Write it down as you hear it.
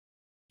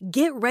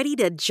Get ready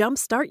to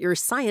jumpstart your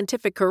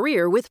scientific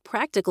career with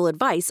practical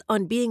advice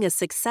on being a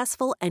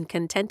successful and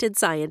contented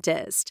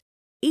scientist.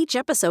 Each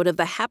episode of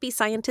the Happy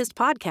Scientist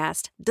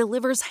podcast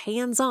delivers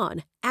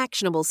hands-on,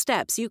 actionable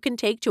steps you can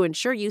take to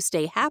ensure you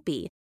stay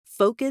happy,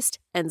 focused,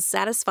 and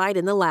satisfied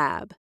in the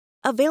lab.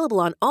 Available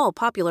on all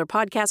popular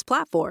podcast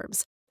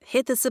platforms.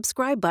 Hit the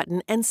subscribe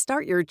button and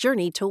start your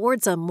journey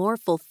towards a more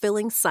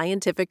fulfilling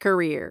scientific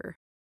career.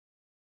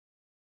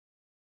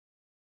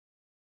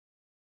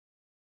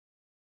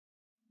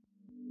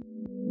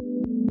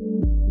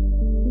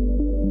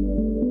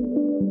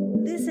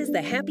 This is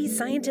the Happy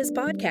Scientist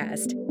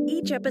podcast.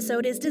 Each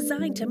episode is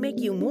designed to make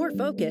you more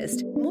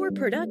focused, more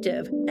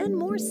productive, and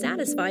more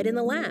satisfied in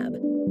the lab.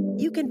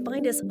 You can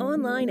find us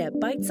online at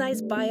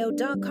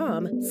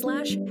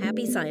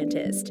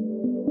bitesizebio.com/happyscientist.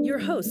 Your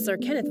hosts are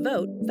Kenneth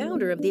Vogt,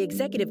 founder of the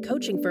executive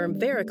coaching firm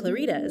Vera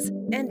Claritas,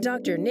 and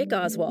Dr. Nick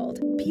Oswald,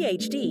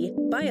 PhD,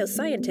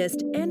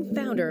 bioscientist, and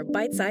founder of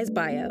Bite Size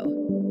Bio.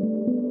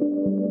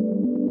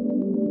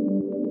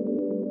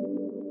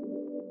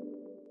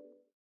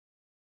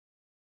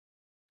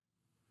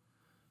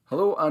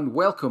 Hello and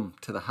welcome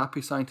to the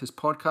Happy Scientist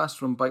podcast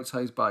from Bite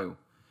Size Bio.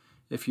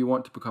 If you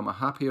want to become a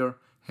happier,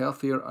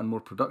 healthier and more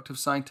productive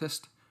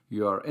scientist,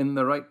 you are in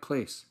the right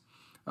place.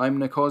 I'm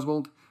Nick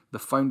Oswald, the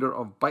founder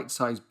of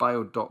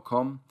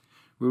bitesizebio.com,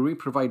 where we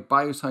provide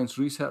bioscience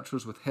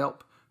researchers with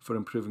help for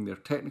improving their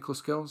technical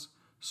skills,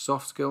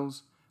 soft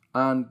skills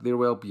and their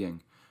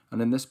well-being.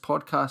 And in this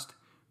podcast,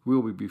 we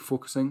will be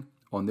focusing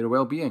on their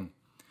well-being.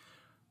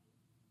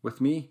 With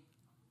me,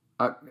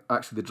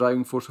 actually, the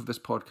driving force of this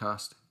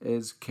podcast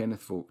is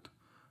Kenneth Vogt.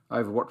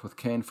 I've worked with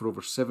Ken for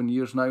over 7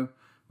 years now,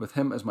 with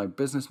him as my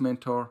business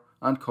mentor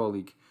and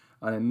colleague,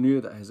 and I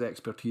knew that his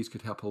expertise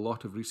could help a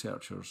lot of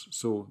researchers,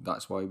 so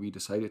that's why we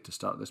decided to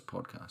start this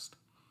podcast.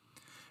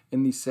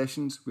 In these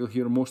sessions, we'll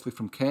hear mostly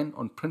from Ken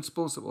on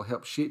principles that will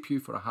help shape you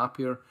for a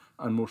happier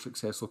and more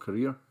successful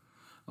career.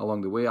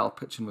 Along the way, I'll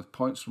pitch in with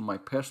points from my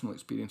personal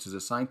experience as a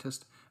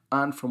scientist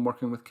and from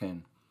working with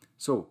Ken.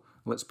 So,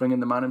 let's bring in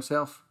the man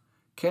himself.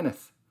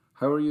 Kenneth,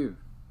 how are you?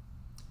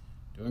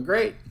 Doing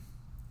great.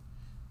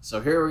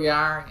 So here we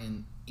are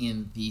in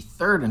the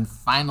third and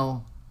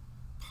final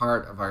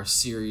part of our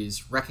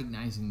series,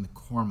 recognizing the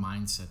core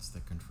mindsets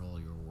that control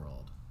your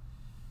world.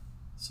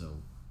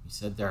 So we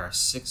said there are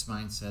 6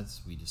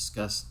 mindsets. We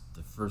discussed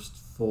the first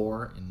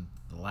 4 in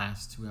the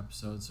last 2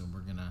 episodes, and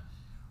we're going to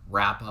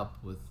wrap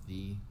up with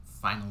the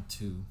final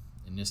 2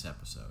 in this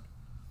episode.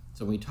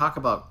 So when we talk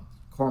about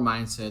core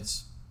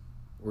mindsets,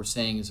 what we're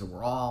saying is that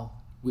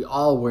we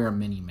all wear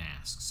many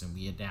masks and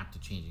we adapt to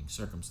changing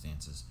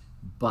circumstances,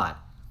 but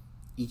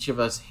each of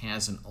us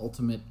has an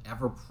ultimate,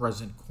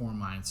 ever-present core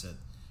mindset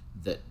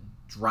that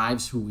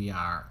drives who we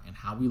are and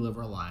how we live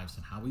our lives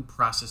and how we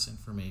process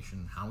information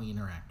and how we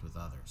interact with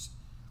others.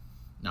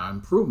 Now,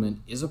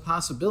 improvement is a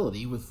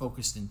possibility with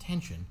focused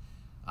intention,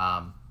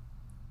 and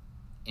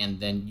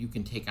then you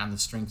can take on the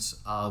strengths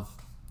of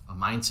a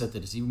mindset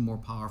that is even more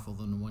powerful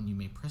than the one you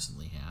may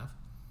presently have,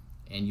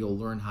 and you'll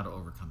learn how to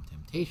overcome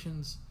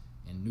temptations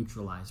and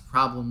neutralize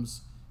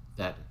problems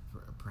that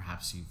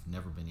perhaps you've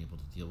never been able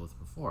to deal with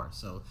before.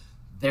 So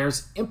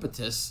there's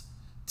impetus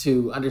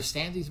to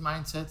understand these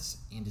mindsets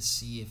and to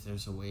see if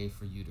there's a way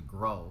for you to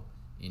grow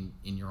in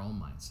your own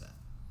mindset.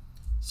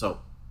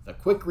 So the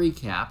quick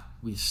recap,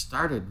 we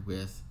started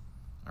with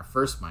our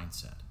first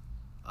mindset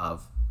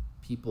of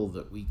people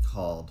that we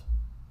called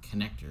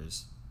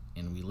connectors,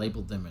 and we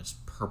labeled them as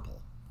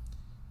purple.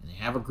 And they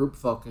have a group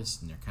focus,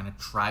 and they're kind of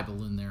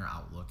tribal in their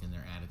outlook and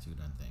their attitude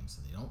on things.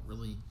 And they don't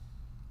really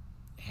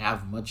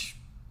have much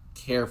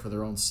care for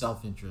their own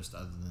self-interest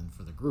other than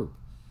for the group.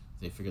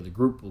 They figure the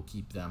group will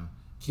keep them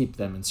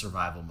in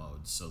survival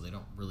mode, so they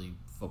don't really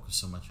focus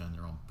so much on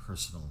their own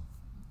personal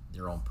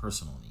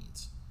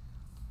needs.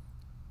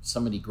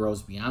 Somebody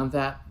grows beyond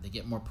that, they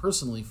get more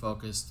personally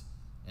focused,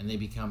 and they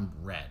become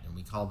red, and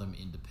we call them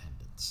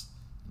independents.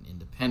 And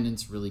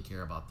independents really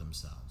care about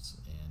themselves,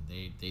 and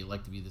they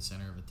like to be the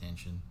center of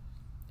attention,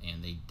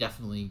 and they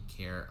definitely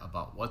care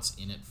about what's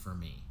in it for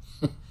me.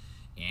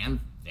 And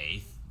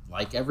they,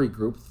 like every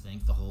group,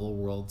 think the whole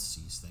world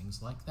sees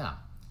things like them.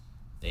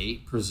 They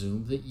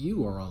presume that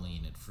you are only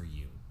in it for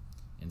you.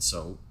 And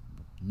so,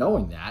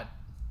 knowing that,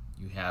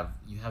 you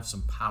have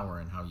some power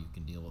in how you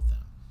can deal with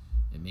them.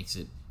 It makes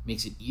it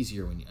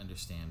easier when you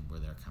understand where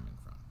they're coming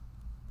from.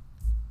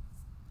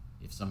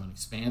 If someone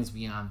expands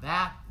beyond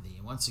that, they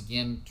once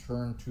again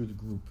turn to the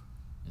group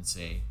and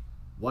say,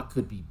 what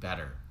could be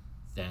better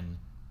than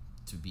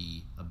to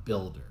be a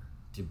builder,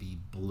 to be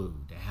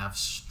blue, to have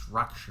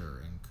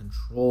structure and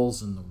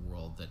controls in the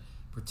world that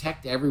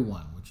protect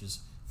everyone, which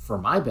is for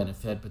my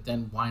benefit, but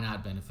then why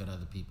not benefit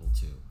other people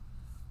too?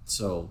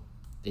 So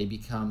they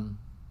can,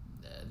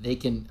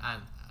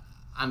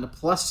 on the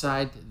plus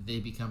side, they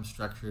become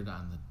structured.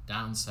 On the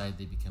downside,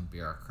 they become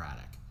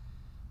bureaucratic.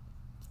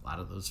 A lot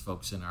of those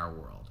folks in our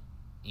world.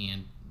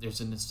 And there's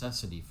a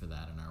necessity for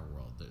that in our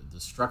world. The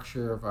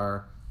structure of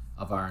our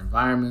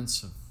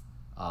environments,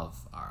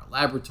 of our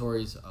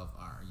laboratories, of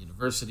our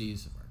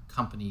universities, of our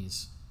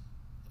companies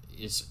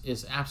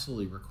is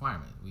absolutely a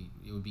requirement.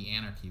 It would be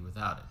anarchy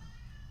without it.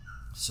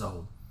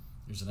 So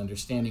there's an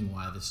understanding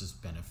why this is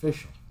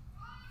beneficial.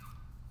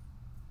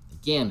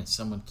 Again, if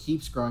someone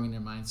keeps growing in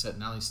their mindset,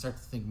 now they start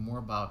to think more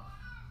about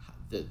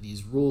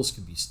these rules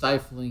can be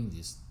stifling.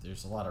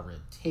 There's a lot of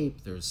red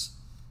tape. There's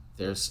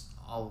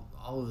all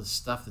of the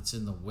stuff that's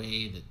in the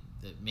way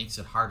that makes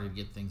it harder to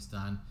get things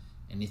done.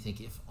 And they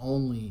think, if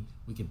only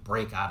we could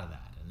break out of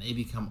that. And they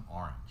become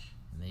orange.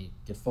 And they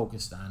get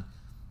focused on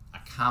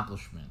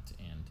accomplishment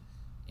and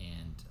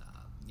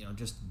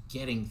just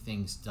getting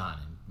things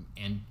done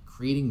and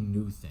creating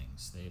new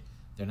things.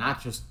 They're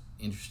not just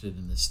interested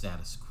in the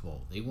status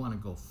quo. They want to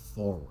go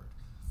forward.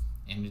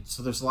 And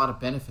so there's a lot of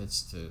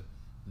benefits to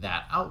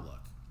that outlook,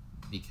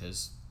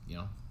 because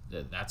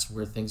that's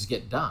where things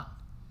get done.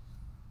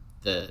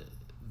 The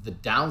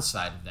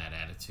downside of that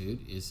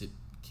attitude is it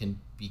can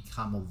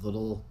become a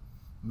little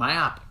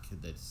myopic.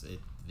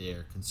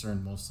 They're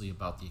concerned mostly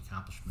about the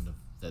accomplishment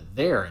that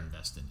they're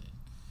invested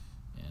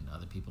in, and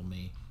other people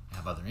may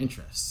have other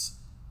interests.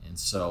 And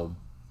so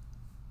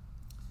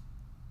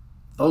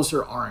those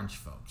are orange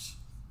folks.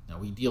 Now,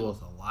 we deal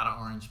with a lot of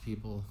orange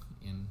people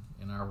in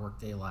our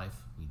workday life.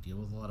 We deal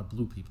with a lot of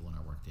blue people in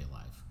our workday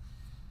life.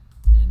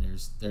 And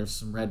there's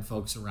some red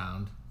folks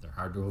around. They're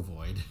hard to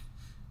avoid.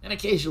 And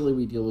occasionally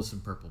we deal with some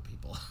purple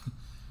people.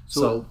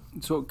 So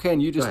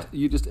Ken, you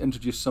just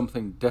introduced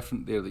something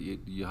different there that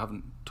you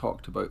haven't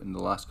talked about in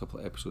the last couple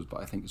of episodes, but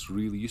I think it's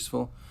really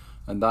useful,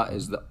 and that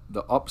is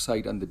the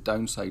upside and the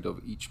downside of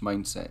each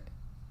mindset.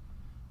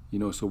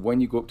 So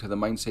when you go up to the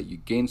mindset, you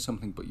gain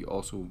something, but you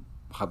also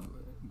have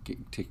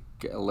to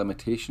get a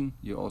limitation.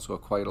 You also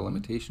acquire a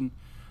limitation.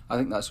 I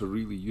think that's a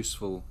really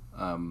useful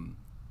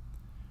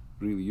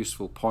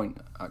point,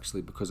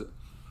 actually, because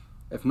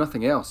if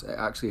nothing else, it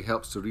actually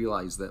helps you to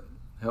realize that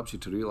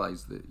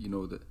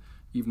that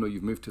even though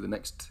you've moved to the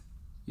next,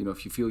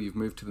 if you feel you've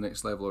moved to the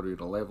next level, or you're at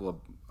a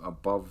level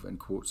above, in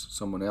quotes,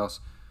 someone else,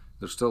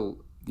 there's still,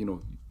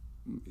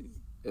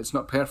 it's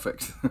not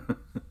perfect.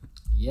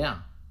 Yeah,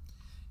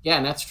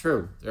 and that's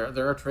true.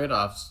 There are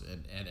trade-offs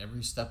at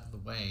every step of the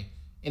way,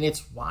 and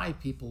it's why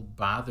people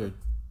bother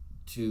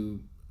to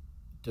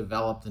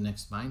develop the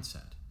next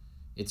mindset.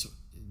 It's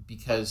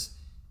because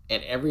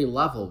at every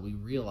level we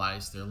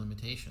realize their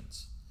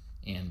limitations,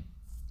 and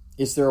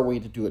is there a way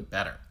to do it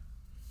better?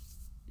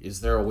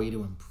 Is there a way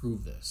to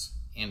improve this?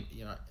 And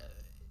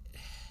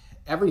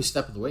every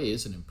step of the way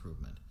is an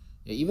improvement.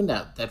 Even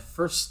that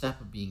first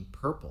step of being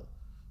purple,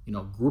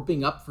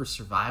 grouping up for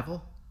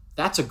survival,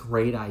 that's a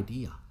great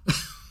idea.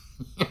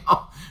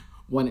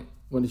 When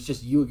it's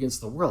just you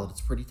against the world, it's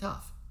pretty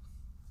tough.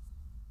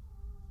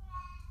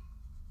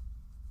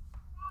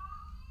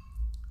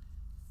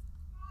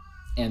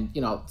 And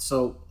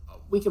so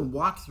we can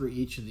walk through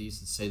each of these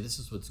and say, this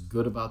is what's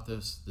good about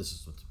this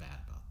is what's bad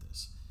about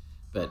this.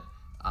 But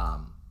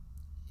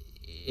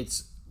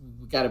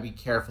we got to be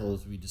careful,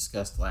 as we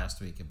discussed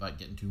last week, about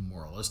getting too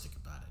moralistic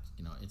about it.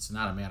 It's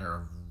not a matter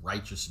of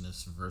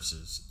righteousness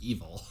versus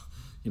evil.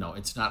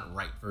 It's not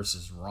right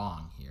versus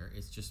wrong here.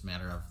 It's just a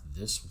matter of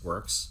this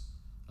works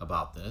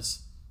about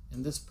this,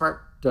 and this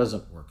part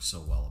doesn't work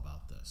so well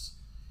about this.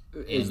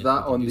 Is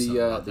that on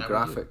the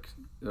graphic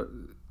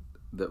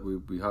that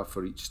we have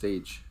for each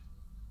stage?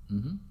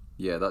 Mm-hmm.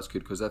 Yeah, that's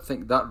good, because I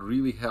think that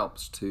really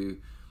helps to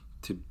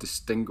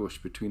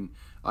distinguish between.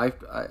 I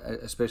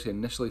especially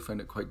initially found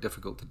it quite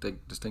difficult to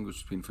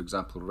distinguish between, for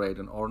example, red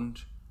and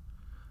orange,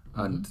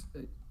 and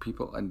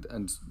people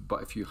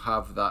but if you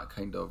have that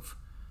kind of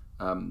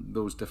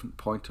those different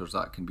pointers,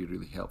 that can be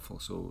really helpful.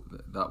 So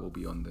that will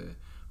be on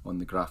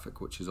the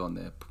graphic, which is on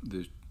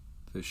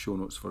the show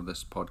notes for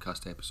this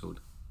podcast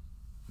episode.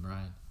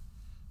 Right.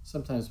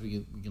 Sometimes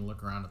we can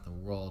look around at the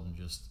world and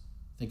just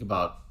think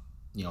about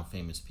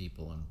famous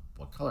people and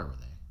what color were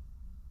they.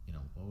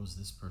 What was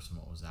this person?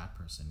 What was that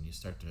person? And you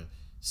start to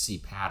see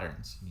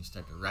patterns, and you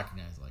start to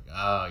recognize, like,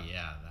 oh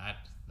yeah,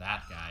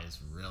 that guy is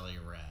really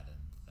red, and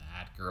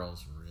that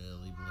girl's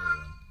really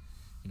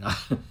blue,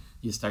 and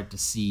you start to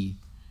see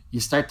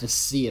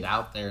it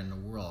out there in the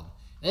world.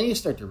 And then you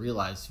start to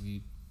realize,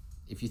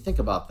 if you think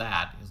about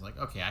that, it's like,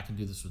 okay, I can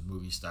do this with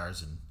movie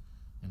stars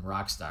and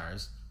rock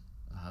stars.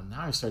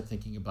 Now I start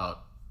thinking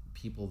about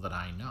people that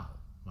I know.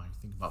 When I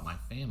think about my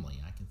family,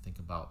 I can think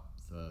about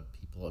the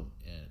people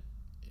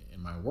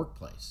in my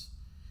workplace.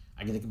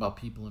 I can think about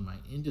people in my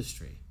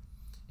industry.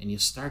 And you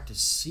start to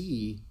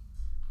see,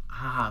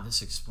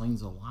 this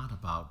explains a lot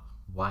about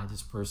why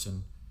this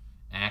person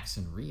acts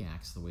and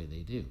reacts the way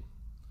they do.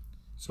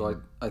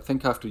 So I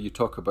think after you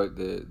talk about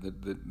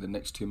the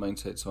next two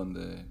mindsets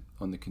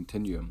on the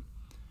continuum,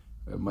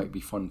 it might be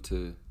fun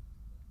to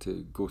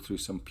go through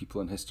some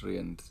people in history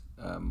and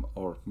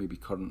or maybe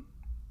current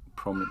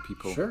prominent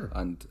people, sure,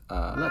 and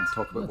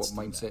talk about what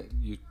mindset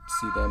you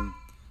see them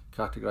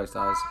categorized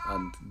as,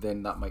 and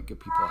then that might give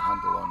people a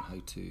handle on how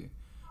to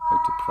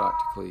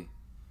practically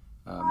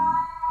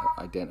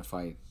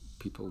identify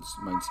people's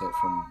mindset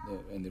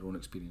from in their own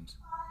experience.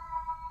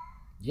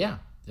 Yeah,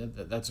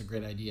 that's a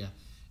great idea.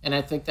 And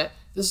I think that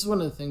this is one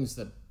of the things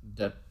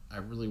that I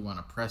really want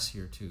to press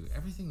here too.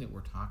 Everything that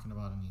we're talking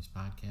about in these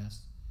podcasts,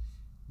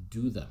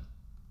 do them.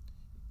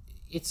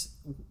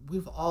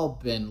 We've all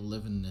been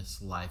living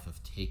this life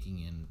of taking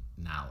in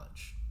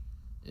knowledge.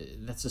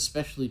 That's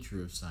especially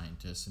true of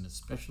scientists, and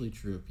especially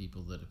true of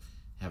people that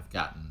have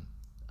gotten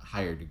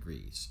higher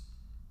degrees.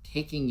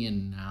 Taking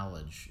in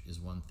knowledge is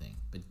one thing,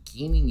 but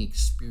gaining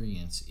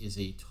experience is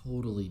a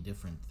totally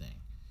different thing.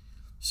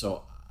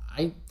 So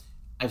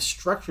I've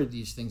structured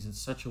these things in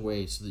such a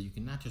way so that you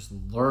can not just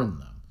learn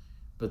them,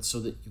 but so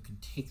that you can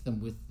take them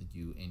with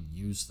you and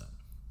use them.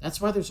 That's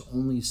why there's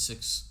only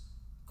 6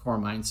 core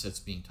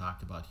mindsets being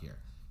talked about here.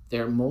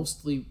 They're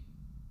mostly,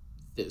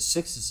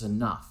 6 is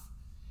enough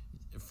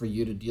for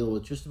you to deal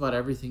with just about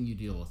everything you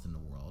deal with in the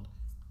world.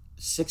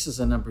 6 is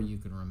a number you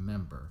can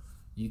remember.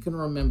 You can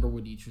remember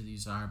what each of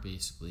these are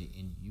basically,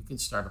 and you can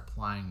start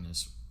applying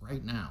this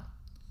right now.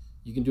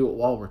 You can do it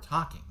while we're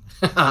talking,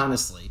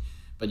 honestly,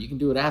 but you can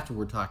do it after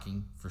we're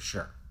talking for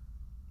sure.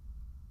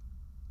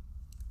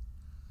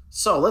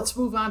 So let's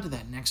move on to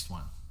that next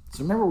one.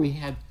 So remember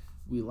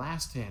we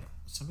last had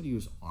somebody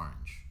who's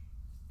orange.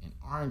 And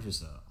orange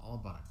is all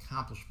about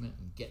accomplishment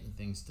and getting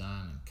things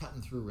done and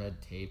cutting through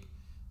red tape.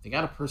 They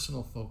got a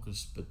personal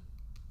focus,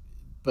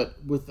 but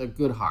with a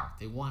good heart.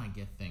 They want to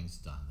get things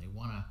done. They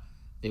want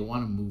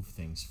to move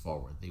things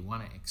forward. They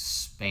want to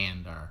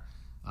expand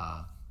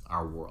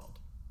our world.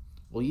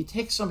 Well, you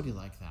take somebody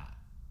like that,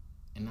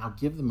 and now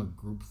give them a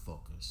group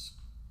focus,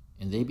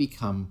 and they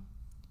become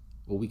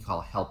what we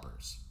call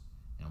helpers,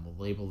 and we'll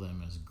label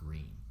them as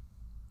green.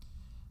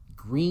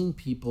 Green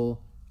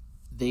people,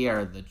 they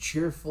are the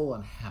cheerful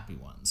and happy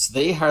ones.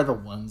 They are the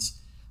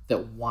ones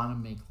that want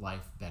to make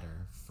life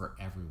better for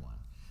everyone.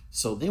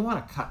 So they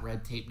want to cut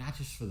red tape, not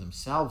just for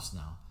themselves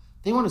now.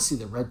 They want to see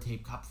the red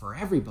tape cut for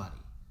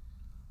everybody.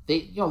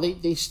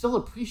 They still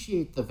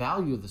appreciate the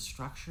value of the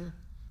structure,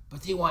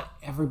 but they want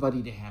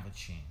everybody to have a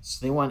chance.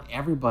 They want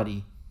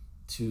everybody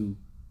to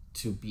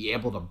be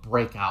able to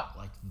break out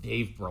like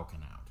they've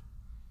broken out.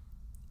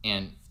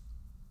 And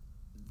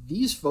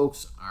these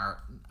folks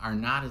are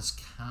not as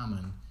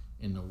common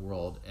in the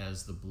world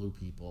as the blue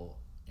people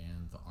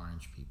and the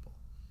orange people,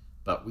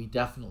 but we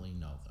definitely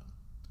know them.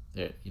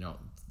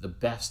 The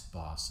best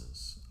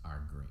bosses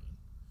are green.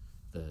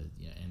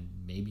 And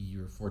maybe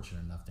you're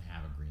fortunate enough to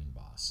have a green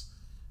boss,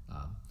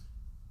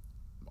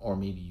 or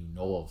maybe you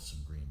know of some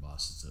green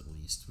bosses at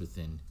least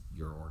within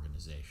your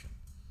organization.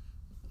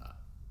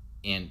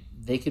 And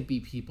they could be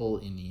people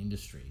in the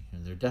industry,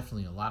 and there are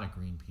definitely a lot of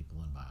green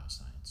people in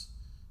bioscience.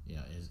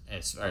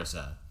 As far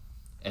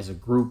as a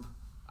group,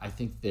 I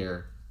think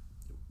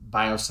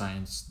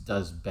bioscience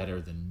does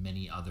better than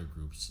many other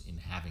groups in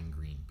having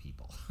green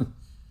people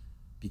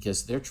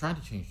because they're trying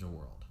to change the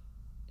world,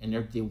 and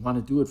they want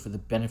to do it for the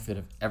benefit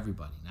of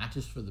everybody, not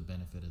just for the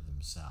benefit of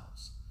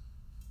themselves.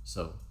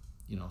 So,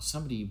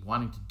 somebody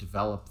wanting to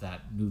develop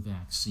that new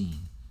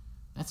vaccine,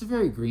 that's a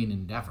very green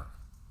endeavor.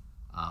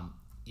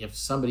 If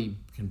somebody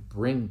can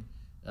bring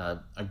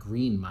a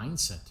green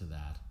mindset to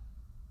that,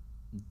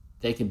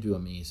 they can do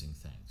amazing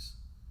things.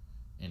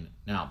 And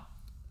now,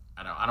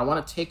 I don't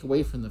want to take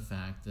away from the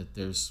fact that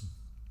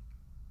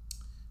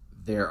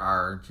there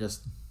are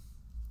just,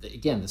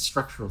 again, the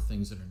structural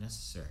things that are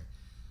necessary.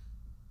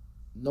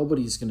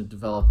 Nobody's going to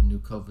develop a new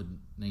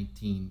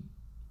COVID-19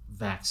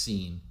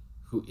 vaccine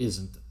who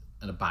isn't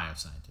a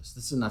bioscientist.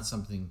 This is not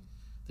something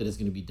that is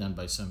going to be done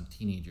by some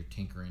teenager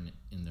tinkering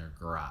in their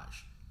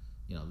garage.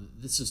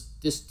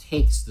 This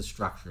takes the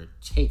structure, it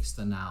takes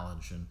the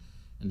knowledge and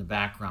the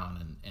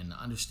background and the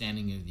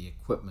understanding of the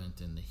equipment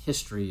and the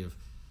history of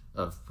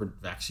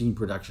vaccine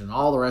production and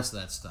all the rest of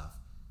that stuff.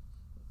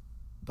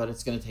 But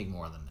it's going to take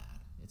more than that.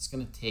 It's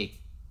going to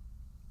take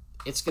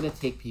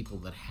people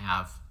that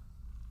have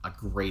a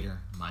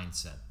greater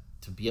mindset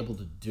to be able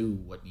to do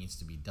what needs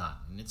to be done.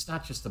 And it's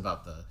not just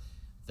about the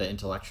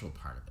intellectual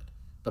part of it,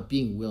 but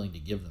being willing to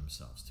give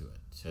themselves to it,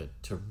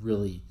 to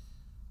really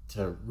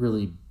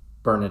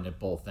burn it at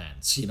both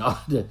ends,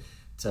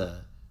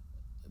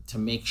 to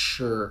make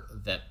sure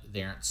that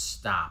they aren't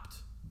stopped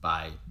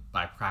by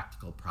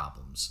practical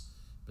problems,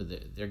 but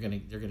they're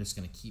just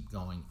gonna keep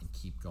going and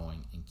keep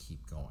going and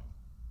keep going.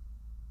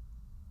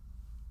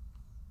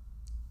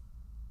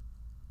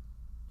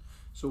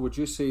 So would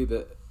you say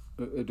that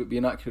it would be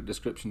an accurate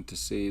description to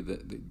say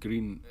that the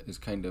green is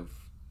kind of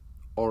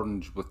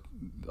orange with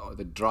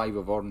the drive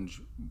of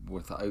orange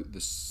without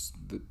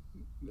the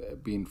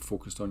being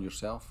focused on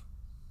yourself?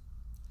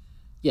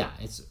 Yeah,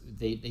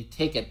 they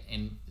take it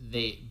and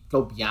they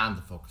go beyond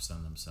the focus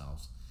on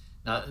themselves.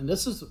 Now, and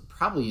this is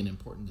probably an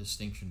important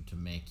distinction to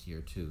make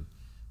here too,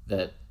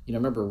 that,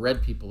 remember,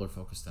 red people are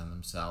focused on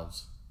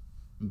themselves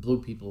and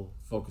blue people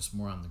focus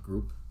more on the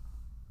group.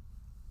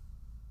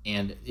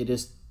 And it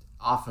is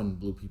often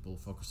blue people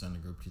focus on the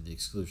group to the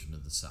exclusion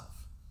of the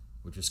self,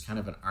 which is kind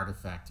of an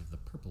artifact of the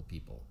purple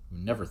people who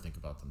never think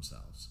about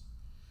themselves.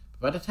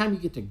 But by the time you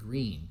get to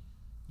green,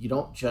 you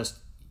don't just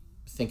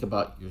think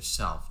about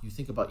yourself, you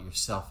think about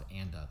yourself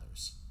and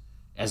others,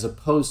 as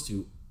opposed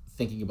to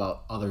thinking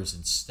about others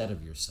instead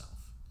of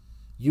yourself.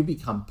 You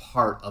become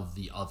part of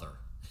the other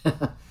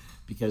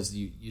because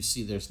you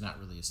see there's not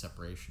really a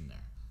separation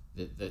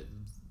there. That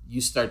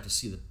you start to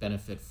see the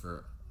benefit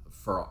for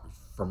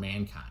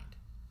mankind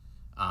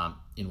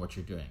in what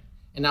you're doing.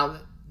 And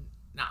now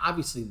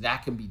obviously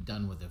that can be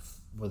done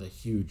with a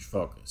huge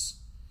focus,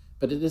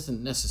 but it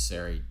isn't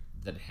necessary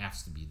that it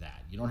has to be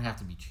that. You don't have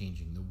to be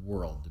changing the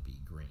world to be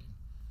green.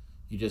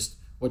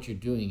 What you're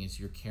doing is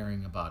you're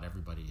caring about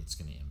everybody it's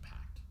going to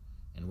impact.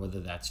 And whether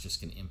that's just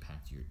going to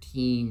impact your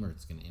team, or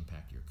it's going to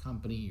impact your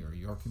company or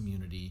your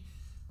community,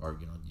 or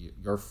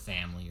your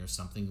family or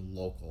something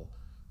local,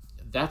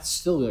 that's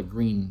still a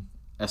green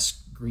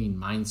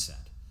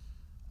mindset.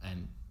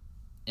 And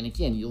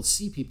again, you'll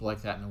see people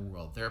like that in the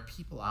world. There are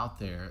people out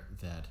there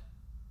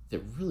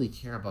that really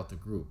care about the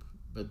group,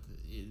 but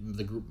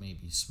the group may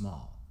be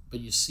small. But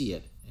you see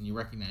it and you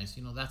recognize,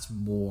 that's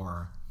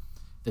more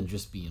than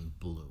just being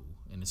blue,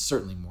 and it's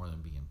certainly more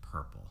than being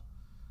purple.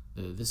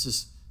 This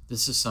is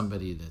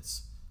somebody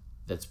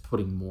that's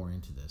putting more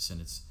into this,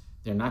 and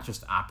they're not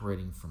just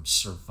operating from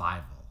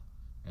survival,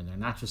 and they're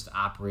not just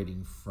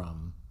operating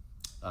from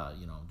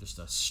just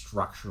a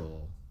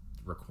structural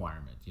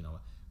requirement.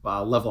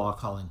 A level I'll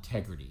call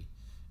integrity.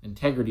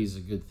 Integrity is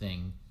a good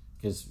thing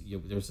because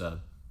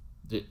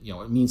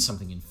it means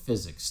something in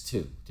physics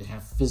too. To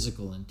have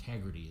physical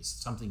integrity is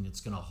something that's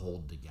going to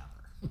hold together.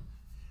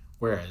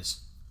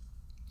 Whereas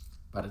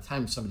by the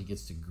time somebody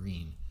gets to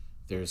green,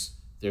 there's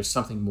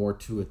something more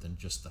to it than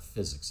just the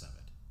physics of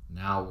it.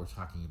 Now we're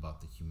talking about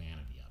the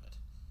humanity of it.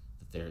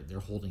 That they're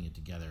holding it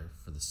together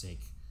for the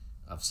sake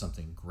of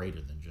something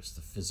greater than just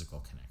the physical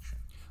connection.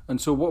 And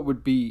so what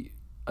would be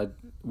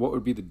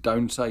the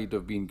downside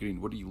of being green?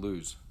 What do you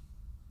lose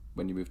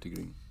when you move to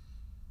green?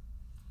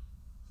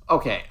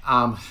 Okay,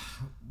 I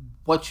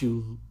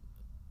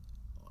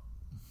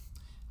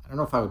don't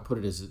know if I would put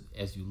it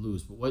as you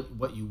lose, but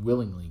what you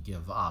willingly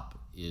give up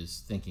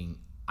is thinking,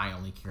 I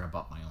only care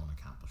about my own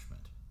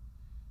accomplishment.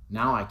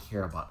 Now I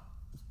care about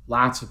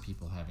lots of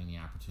people having the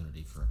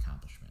opportunity for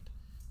accomplishment,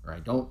 or I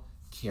don't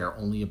care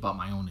only about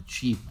my own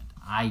achievement.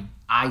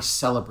 I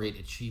celebrate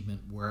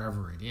achievement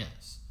wherever it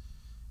is.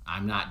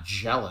 I'm not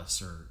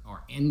jealous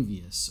or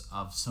envious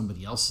of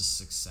somebody else's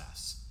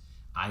success.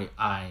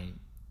 I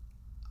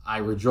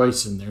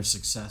rejoice in their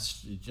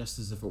success just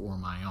as if it were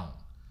my own.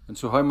 And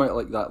so how might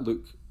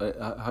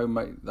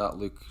that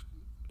look,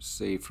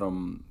 say,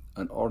 from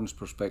an orange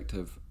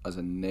perspective as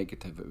a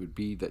negative? It would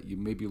be that you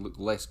maybe look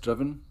less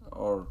driven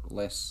or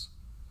less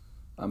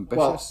ambitious?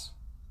 Well,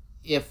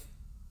 if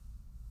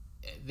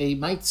they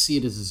might see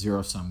it as a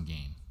zero-sum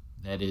game.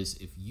 That is,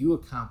 if you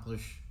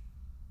accomplish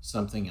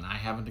something and I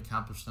haven't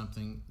accomplished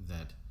something,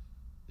 that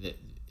it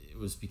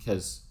was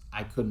because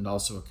I couldn't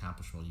also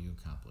accomplish what you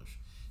accomplished.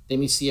 They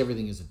may see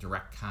everything as a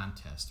direct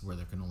contest where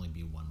there can only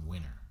be one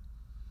winner.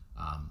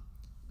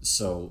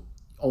 So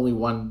only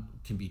one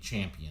can be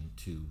champion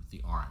to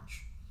the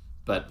orange.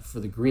 But for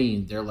the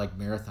green, they're like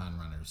marathon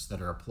runners that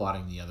are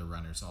applauding the other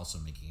runners also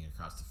making it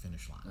across the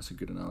finish line. That's a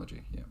good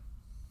analogy, yeah.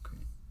 Okay.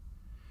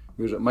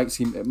 Whereas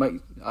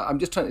I'm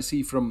just trying to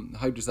see from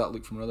how does that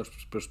look from another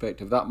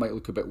perspective. That might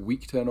look a bit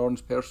weak to an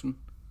orange person.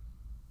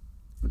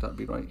 Would that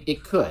be right?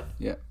 It could.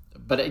 Yeah.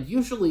 But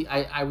usually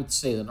I would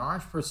say that an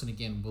orange person,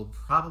 again,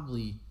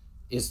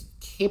 is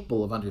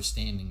capable of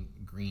understanding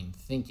green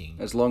thinking.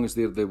 As long as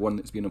they're the one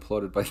that's being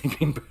applauded by the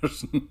green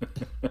person.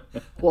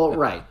 Well,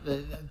 right.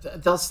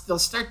 They'll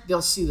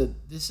see that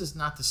this is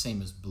not the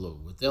same as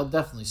blue. They'll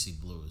definitely see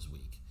blue as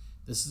weak.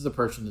 This is the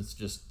person that's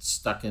just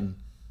stuck in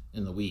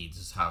the weeds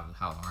is how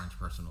an orange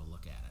person will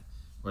look at it.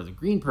 Where the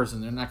green person,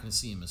 they're not going to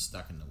see him as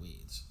stuck in the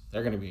weeds.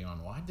 They're going to be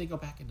on, why did they go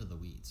back into the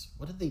weeds?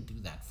 What did they do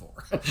that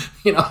for?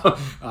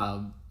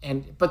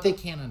 But they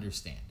can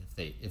understand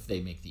if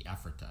they make the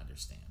effort to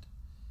understand.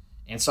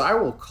 And so I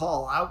will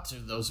call out to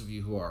those of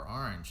you who are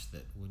orange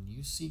that when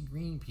you see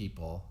green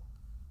people,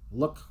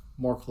 look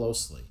more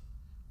closely,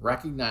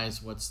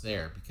 recognize what's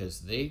there,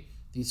 because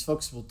these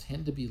folks will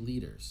tend to be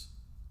leaders,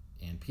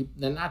 and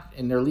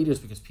they're leaders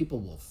because people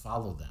will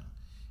follow them.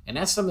 And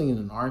that's something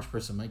that an orange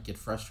person might get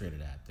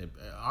frustrated at. The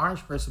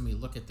orange person may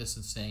look at this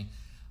and say,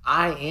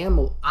 I am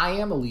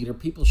a leader.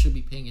 People should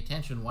be paying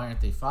attention. Why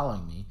aren't they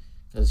following me?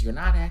 Because you're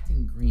not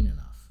acting green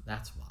enough.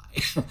 That's why.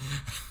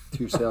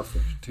 Too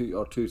selfish,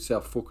 too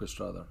self-focused,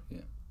 rather.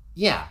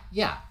 Yeah.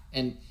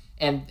 And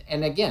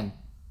again,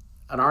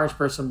 an orange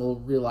person will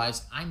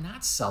realize I'm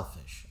not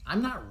selfish.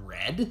 I'm not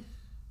red.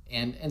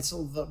 And so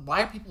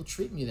why are people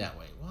treating me that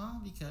way?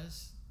 Well,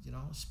 because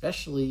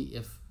especially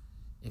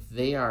if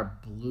they are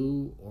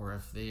blue or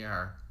if they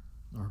are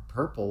or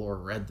purple or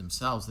red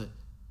themselves, that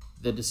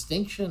the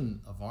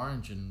distinction of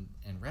orange and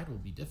red will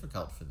be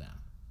difficult for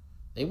them.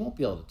 They won't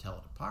be able to tell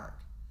it apart.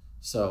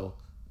 So,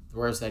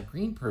 whereas that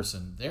green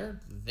person,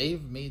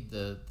 they've made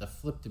the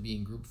flip to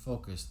being group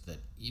focused that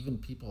even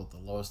people at the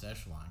lowest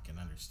echelon can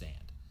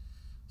understand.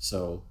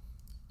 So,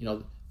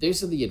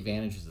 these are the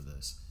advantages of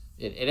this.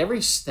 At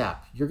every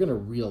step, you're going to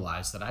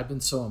realize that I've been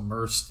so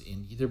immersed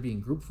in either being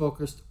group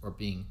focused or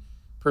being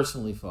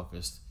personally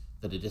focused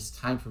that it is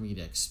time for me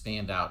to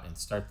expand out and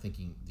start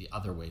thinking the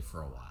other way for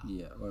a while.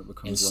 Yeah, well, it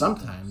becomes and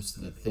sometimes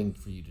the thing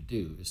for you to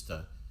do is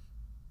to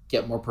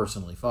get more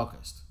personally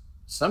focused.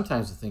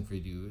 Sometimes the thing for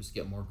you to do is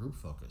get more group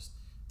focused.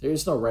 There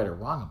is no right or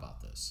wrong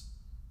about this.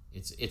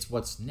 It's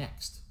what's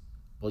next.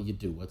 Well, you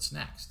do what's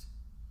next.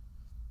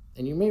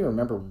 And you may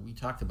remember when we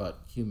talked about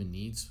human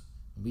needs,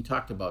 when we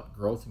talked about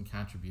growth and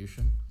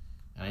contribution,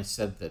 and I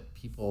said that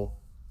people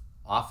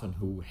often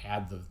who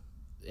had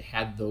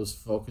those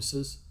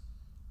focuses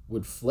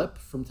would flip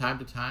from time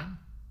to time,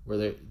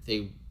 where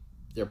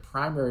their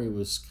primary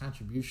was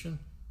contribution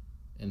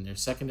and their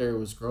secondary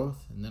was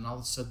growth, and then all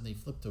of a sudden they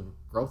flipped to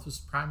growth was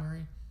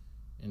primary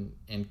and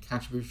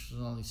contribution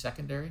was only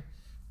secondary,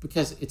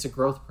 because it's a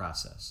growth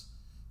process.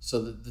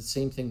 So the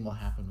same thing will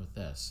happen with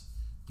this.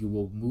 You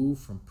will move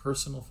from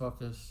personal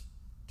focus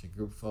to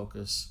group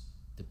focus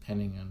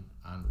depending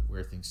on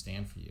where things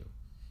stand for you.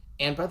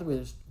 And by the way,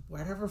 there's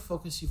whatever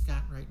focus you've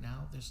got right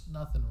now, there's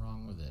nothing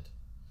wrong with it.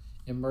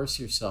 Immerse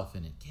yourself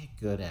in it. Get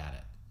good at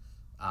it.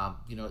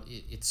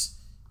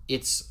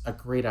 It's a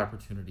great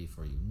opportunity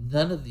for you.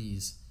 None of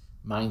these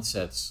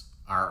mindsets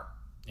are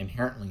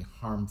inherently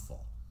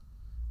harmful.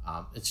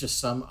 It's just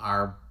some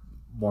are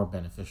more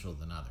beneficial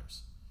than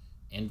others.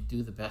 And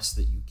do the best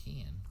that you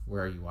can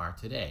where you are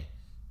today.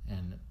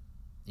 And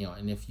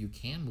if you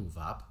can move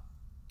up,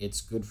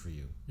 it's good for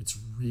you. It's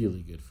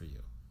really good for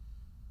you.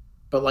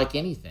 But like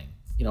anything,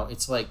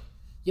 it's like,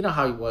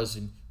 how it was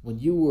when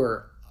you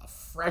were a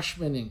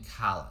freshman in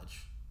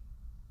college.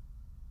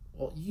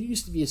 Well, you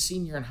used to be a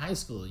senior in high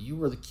school. You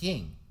were the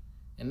king.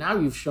 And now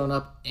you've shown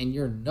up and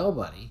you're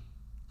nobody.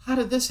 How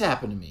did this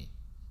happen to me?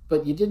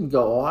 But you didn't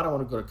go, I don't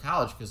want to go to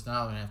college because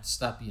now I'm going to have to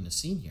stop being a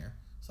senior.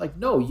 It's like,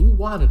 no, you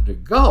wanted to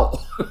go.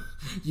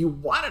 You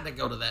wanted to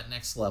go to that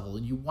next level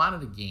and you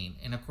wanted to gain.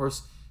 And of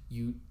course,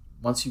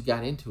 once you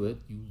got into it,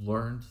 you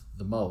learned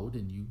the mode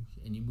and you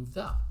moved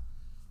up.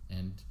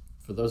 And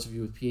for those of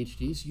you with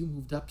PhDs, you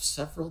moved up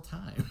several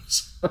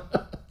times.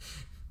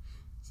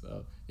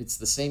 So it's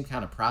the same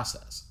kind of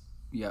process.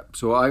 Yeah,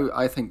 so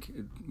I think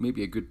it may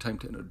be a good time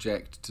to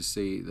interject to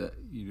say that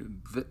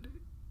that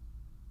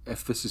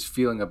if this is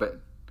feeling a bit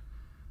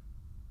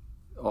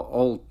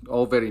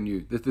all very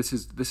new, this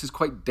is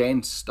quite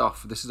dense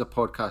stuff. This is a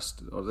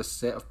podcast, or this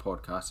set of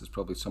podcasts is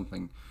probably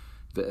something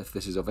that if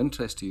this is of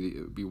interest to you,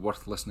 it would be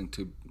worth listening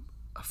to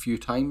a few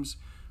times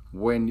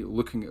when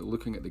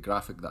looking at the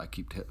graphic that I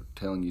keep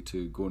telling you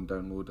to go and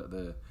download at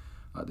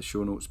the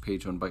show notes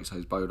page on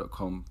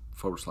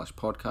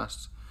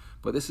bitesizebio.com/podcasts.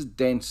 But this is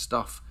dense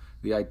stuff.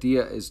 The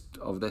idea is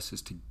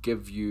to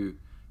give you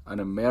an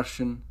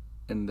immersion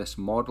in this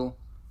model,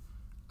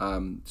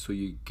 so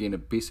you gain a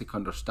basic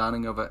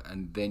understanding of it,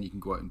 and then you can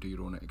go out and do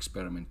your own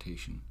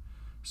experimentation.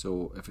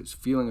 So if it's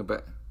feeling a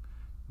bit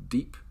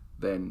deep,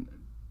 then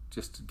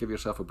just give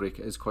yourself a break.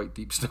 It is quite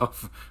deep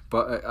stuff,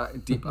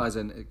 but deep as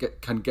in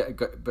it can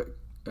get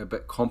a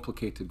bit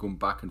complicated going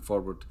back and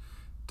forward,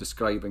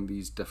 describing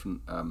these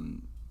different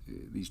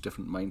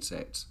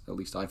mindsets. At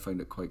least I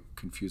found it quite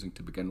confusing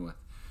to begin with.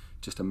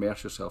 Just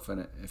immerse yourself in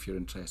it if you're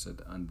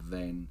interested, and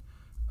then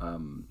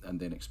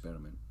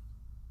experiment.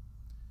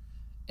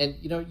 And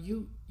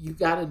you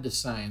got into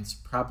science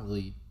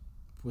probably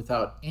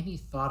without any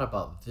thought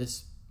about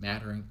this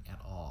mattering at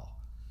all.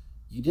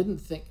 You didn't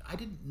think, I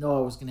didn't know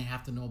I was going to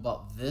have to know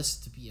about this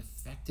to be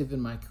effective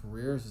in my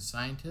career as a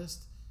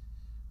scientist.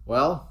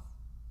 Well,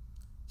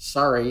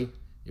 sorry,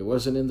 it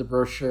wasn't in the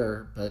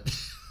brochure, but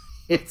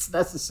it's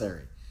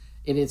necessary,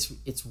 and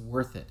it's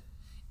worth it.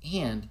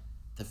 And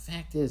the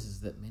fact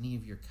is that many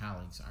of your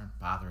colleagues aren't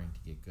bothering to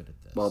get good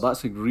at this. Well,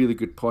 that's a really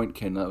good point,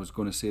 Ken. I was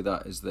going to say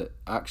that is that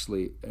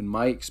actually, in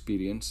my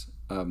experience,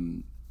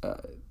 the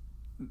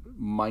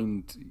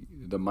mind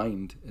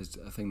is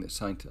a thing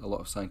that a lot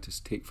of scientists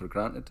take for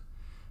granted,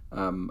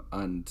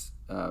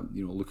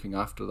 looking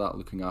after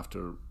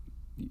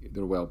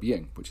their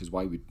well-being, which is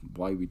why we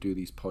do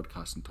these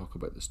podcasts and talk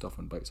about this stuff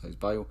on Bite Size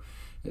Bio.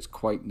 It's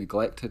quite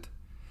neglected,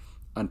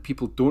 and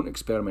people don't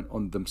experiment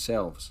on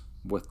themselves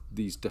with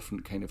these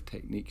different kind of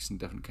techniques and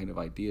different kind of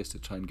ideas to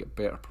try and get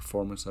better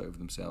performance out of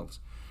themselves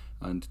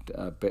and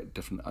better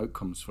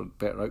outcomes for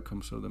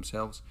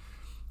themselves.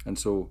 And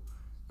so,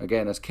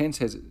 again, as Ken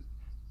says,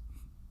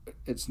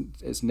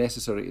 it's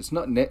necessary. It's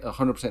not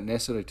 100%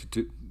 necessary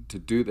to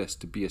do this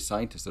to be a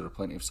scientist. There are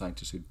plenty of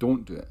scientists who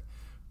don't do it,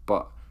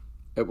 but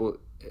it will,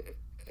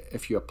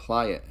 if you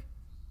apply it,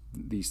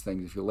 these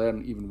things, if you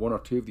learn even one or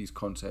two of these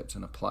concepts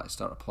and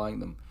start applying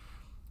them,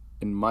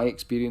 in my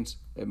experience,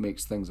 it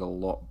makes things a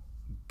lot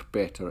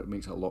better. It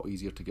makes it a lot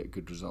easier to get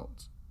good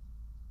results.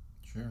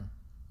 Sure.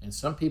 And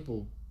some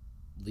people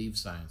leave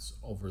science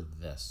over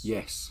this.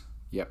 Yes.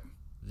 Yep.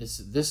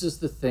 This is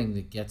the thing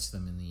that gets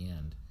them in the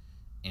end.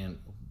 And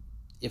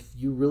if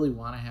you really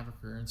want to have a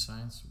career in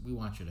science, we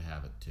want you to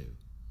have it too.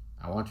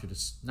 I want you to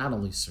not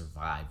only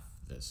survive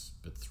this,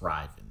 but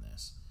thrive in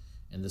this.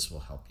 And this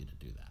will help you to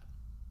do that.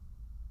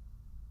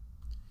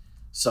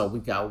 So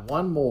we've got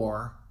one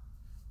more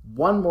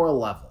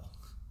level.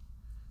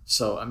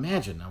 So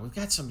imagine now we've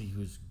got somebody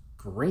who's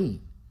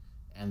green,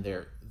 and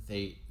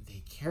they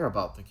care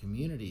about the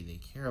community, they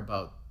care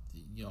about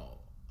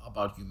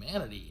about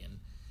humanity,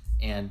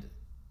 and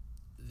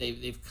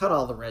they've cut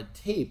all the red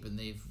tape, and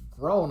they've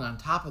grown on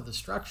top of the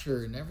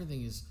structure and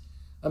everything is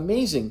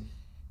amazing.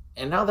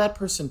 And now that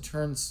person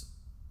turns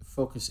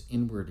focus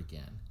inward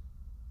again.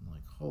 I'm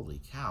like, holy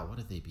cow, what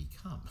did they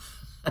become?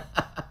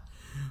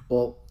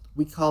 Well,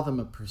 we call them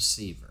a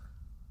perceiver.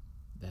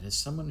 That is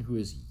someone who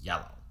is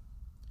yellow.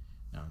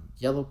 Now,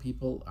 yellow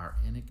people are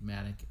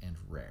enigmatic and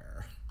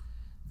rare.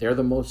 They're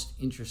the most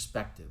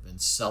introspective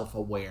and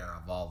self-aware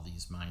of all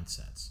these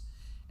mindsets.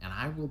 And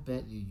I will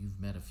bet you've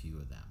met a few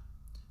of them.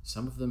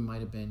 Some of them might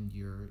have been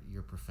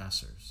your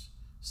professors.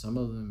 Some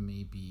of them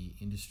may be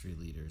industry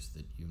leaders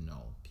that you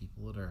know,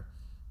 people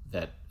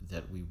that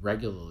we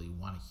regularly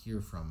want to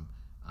hear from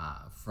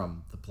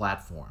the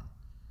platform,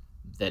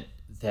 that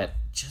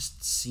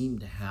just seem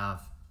to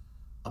have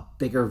a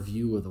bigger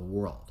view of the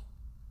world.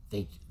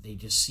 They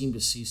just seem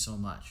to see so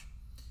much.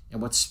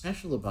 And what's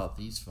special about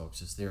these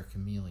folks is they're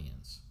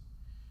chameleons.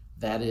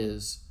 That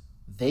is,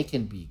 they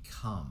can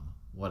become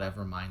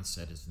whatever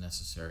mindset is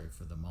necessary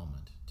for the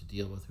moment to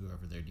deal with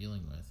whoever they're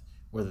dealing with,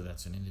 whether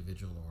that's an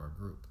individual or a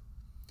group.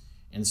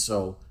 And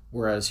so,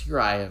 whereas here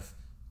I have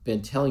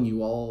been telling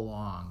you all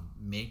along,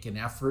 make an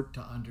effort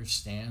to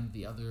understand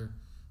the other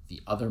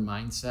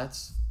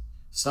mindsets.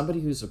 Somebody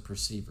who's a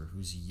perceiver,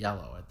 who's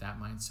yellow at that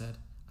mindset,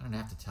 I don't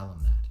have to tell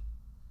them that.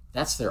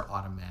 That's their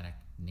automatic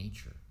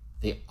nature.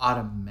 They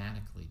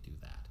automatically do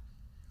that.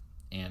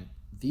 And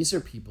these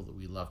are people that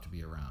we love to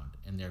be around,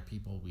 and they're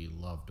people we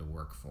love to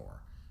work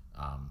for,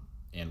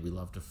 and we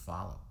love to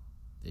follow,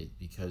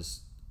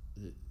 because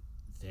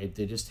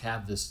they just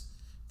have this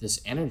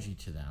energy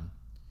to them,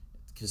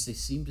 because they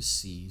seem to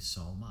see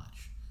so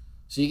much.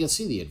 So you can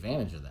see the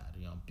advantage of that.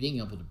 Being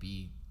able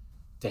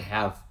to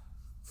have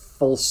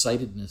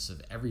full-sightedness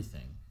of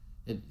everything.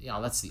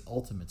 That's the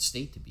ultimate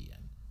state to be in.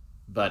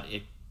 But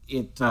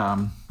it's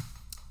a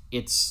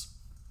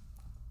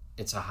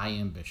high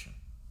ambition.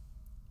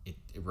 It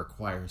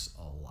requires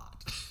a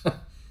lot,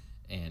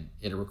 and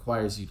it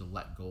requires you to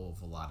let go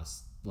of a lot of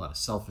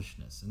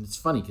selfishness. And it's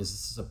funny because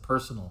this is a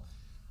personal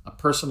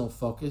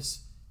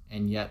focus,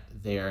 and yet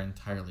they are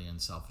entirely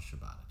unselfish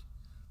about it,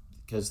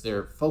 because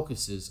their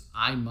focus is,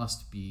 I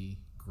must be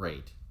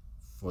great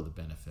for the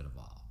benefit of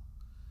all.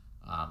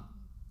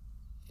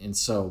 And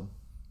so,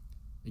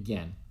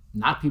 again,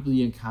 not people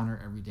you encounter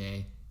every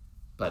day,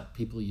 but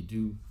people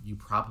you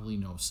probably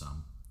know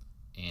some.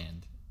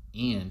 And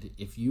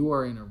if you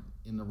are in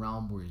the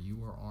realm where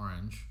you are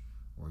orange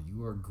or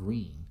you are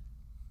green,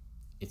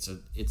 it's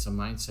a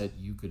mindset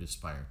you could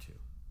aspire to.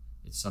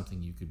 It's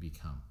something you could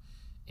become.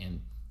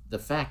 And the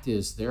fact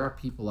is, there are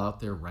people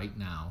out there right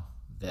now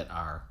that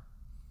are,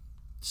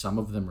 some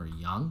of them are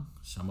young,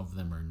 some of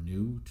them are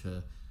new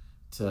to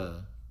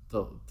the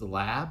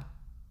lab.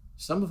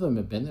 Some of them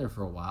have been there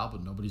for a while,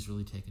 but nobody's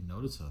really taken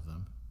notice of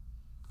them,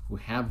 who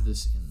have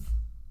this in them.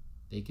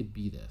 They could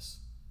be this.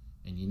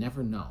 And you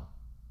never know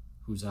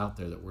who's out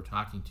there that we're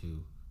talking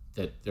to,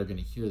 that they're going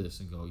to hear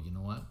this and go, you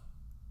know what?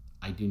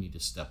 I do need to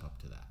step up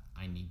to that.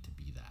 I need to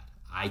be that.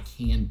 I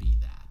can be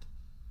that.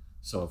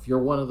 So if you're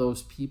one of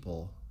those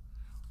people,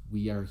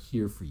 we are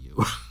here for you.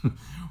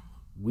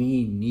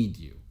 We need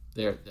you.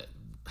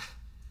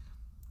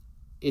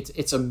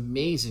 It's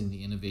amazing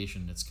the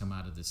innovation that's come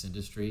out of this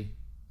industry,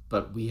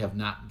 but we have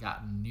not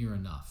gotten near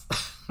enough.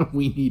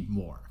 We need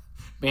more.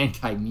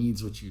 Mankind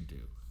needs what you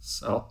do.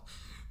 So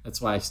that's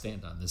why I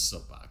stand on this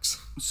soapbox.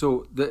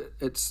 So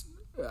it's,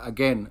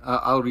 again,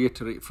 I'll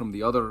reiterate from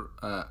the other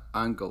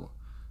angle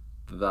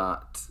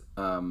that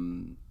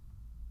that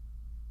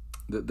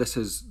this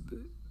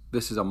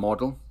is a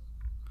model,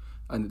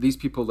 and these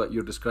people that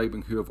you're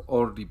describing who are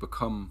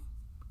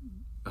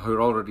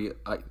already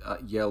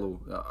at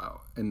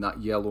yellow, in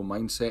that yellow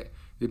mindset,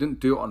 they didn't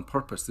do it on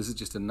purpose. This is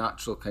just a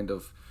natural kind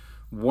of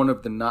one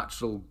of the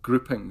natural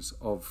groupings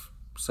of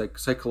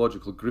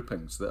psychological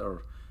groupings that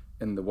are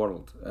in the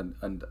world,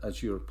 and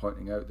as you're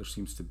pointing out, there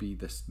seems to be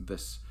this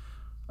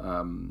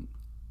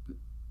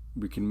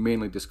we can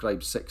mainly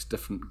describe 6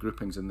 different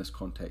groupings in this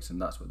context,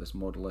 and that's what this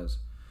model is.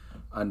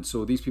 And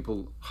so these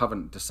people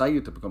haven't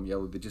decided to become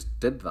yellow, they just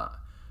did that.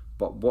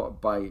 But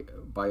what by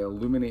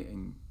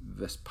illuminating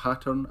this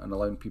pattern and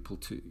allowing people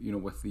to,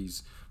 with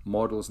these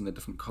models and the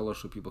different colors,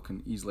 so people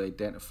can easily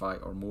identify,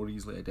 or more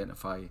easily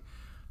identify,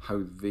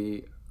 how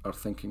they are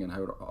thinking and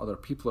how other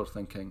people are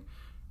thinking.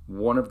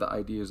 One of the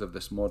ideas of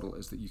this model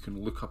is that you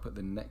can look up at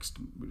the next,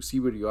 see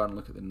where you are and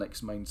look at the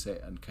next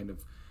mindset and kind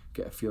of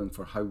get a feeling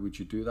for how would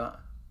you do that?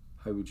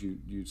 How would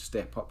you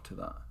step up to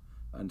that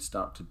and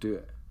start to do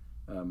it?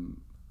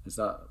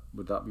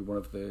 Would that be one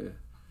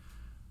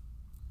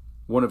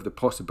of the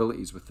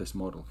possibilities with this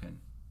model,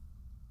 Ken?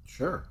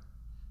 Sure.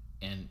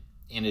 And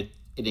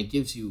it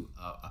gives you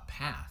a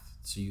path,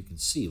 so you can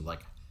see,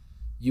 like,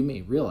 you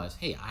may realize,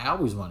 hey, I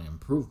always want to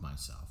improve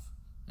myself.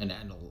 And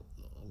a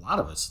lot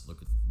of us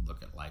look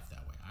at life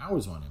that way. I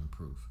always want to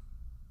improve.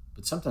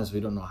 But sometimes we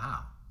don't know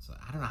how. So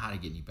I don't know how to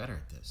get any better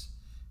at this.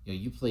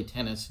 You play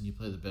tennis and you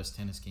play the best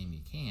tennis game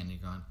you can, and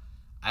you're going,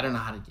 I don't know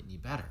how to get any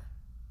better.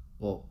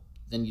 Well,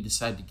 then you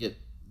decide to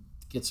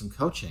get some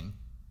coaching,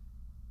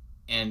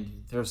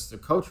 And there's the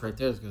coach right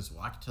there that goes,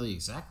 well, I can tell you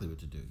exactly what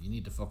to do. You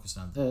need to focus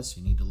on this.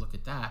 You need to look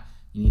at that.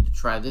 You need to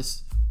try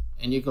this.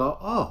 And you go,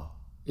 oh,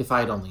 if I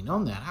had only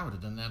known that, I would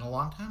have done that a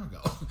long time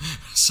ago.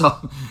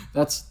 So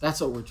that's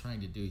what we're trying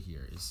to do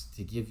here, is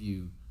to give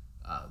you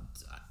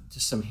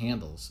just some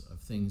handles of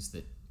things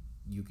that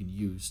you can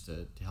use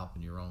to help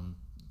in your own,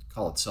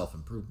 call it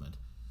self-improvement.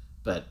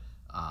 But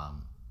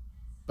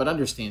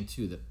understand,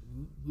 too, that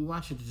we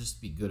want you to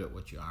just be good at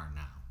what you are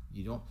now.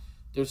 You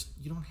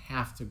don't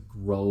have to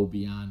grow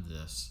beyond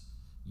this.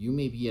 You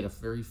may be at a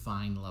very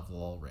fine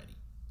level already,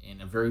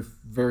 and a very,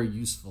 very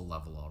useful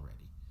level already.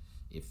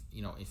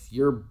 If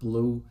you're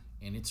blue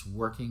and it's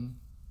working,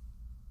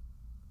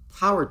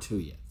 power to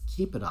you.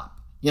 Keep it up.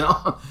 You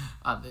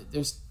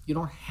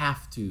don't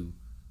have to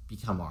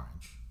become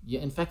orange.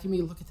 In fact, you may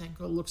look at that and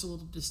go, it looks a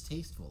little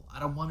distasteful. I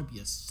don't want to be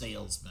a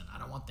salesman. I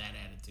don't want that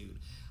attitude.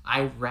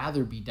 I'd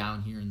rather be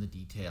down here in the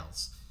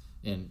details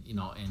and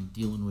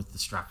dealing with the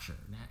structure.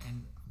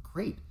 And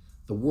great.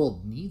 The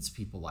world needs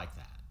people like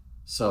that.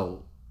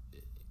 So,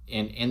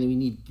 and we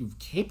need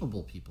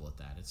capable people at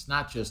that. It's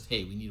not just,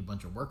 hey, we need a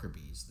bunch of worker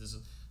bees.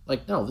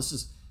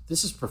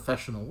 This is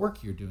professional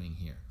work you're doing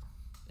here.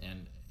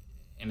 And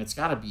it's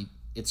got to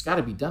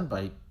be done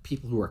by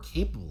people who are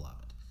capable of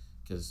it.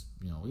 Because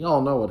we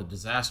all know what a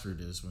disaster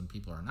it is when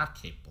people are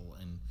not capable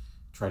and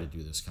try to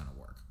do this kind of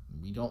work.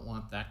 We don't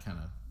want that kind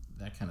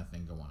of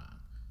thing going on.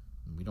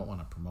 We don't want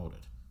to promote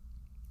it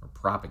or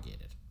propagate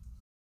it.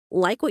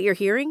 Like what you're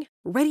hearing?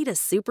 Ready to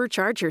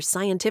supercharge your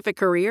scientific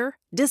career?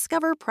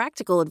 Discover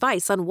practical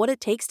advice on what it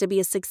takes to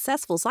be a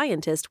successful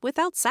scientist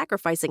without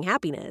sacrificing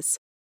happiness.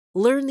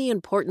 Learn the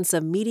importance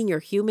of meeting your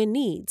human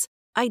needs,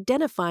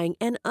 identifying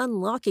and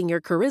unlocking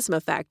your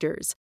charisma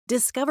factors,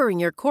 discovering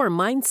your core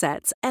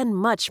mindsets, and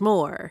much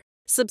more.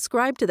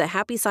 Subscribe to the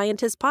Happy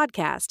Scientist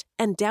podcast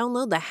and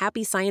download the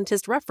Happy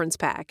Scientist reference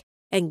pack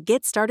and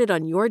get started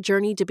on your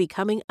journey to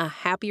becoming a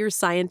happier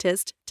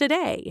scientist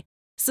today.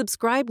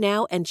 Subscribe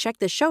now and check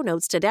the show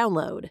notes to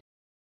download.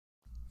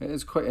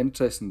 It's quite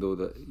interesting, though,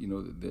 that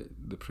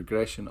the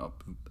progression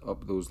up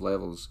those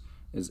levels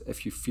is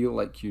if you feel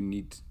like you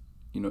need,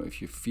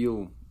 if you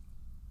feel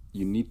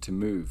you need to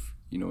move,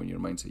 in your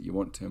mindset, you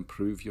want to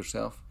improve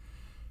yourself,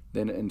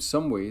 then in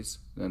some ways,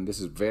 and this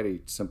is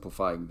very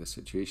simplifying the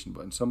situation,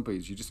 but in some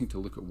ways you just need to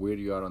look at where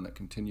you are on that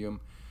continuum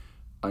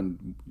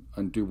and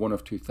do one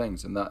of two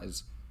things, and that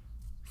is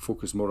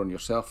focus more on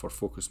yourself or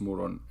focus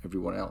more on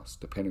everyone else,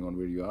 depending on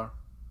where you are.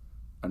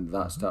 And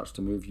that starts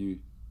to move you.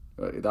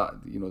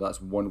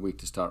 That's one way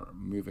to start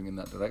moving in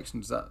that direction.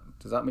 Does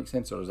that make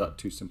sense, or is that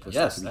too simplistic?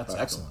 Yes, that's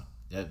excellent.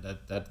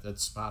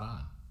 That's spot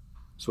on.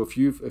 So if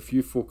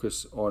you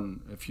focus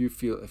on, if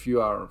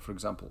you are, for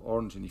example,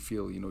 orange, and you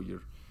feel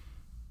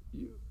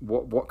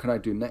what can I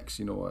do next?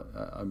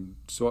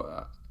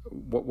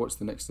 What's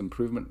the next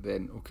improvement?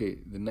 Then okay,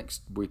 the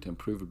next way to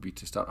improve would be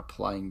to start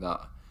applying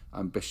that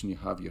ambition you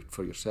have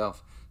for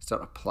yourself.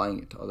 Start applying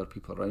it to other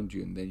people around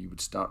you, and then you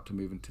would start to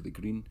move into the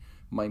green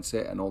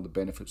mindset and all the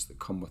benefits that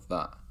come with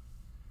that,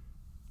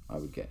 I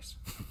would guess.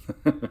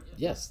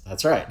 Yes,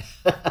 that's right.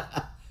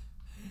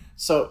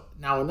 So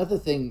now another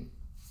thing,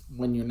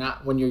 when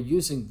you're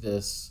using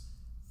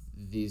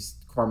these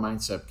core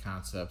mindset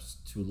concepts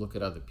to look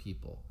at other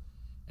people,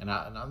 and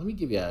now let me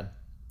give you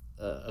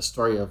a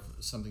story of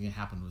something that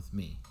happened with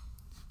me.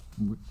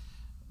 I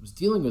was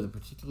dealing with a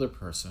particular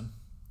person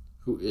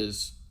who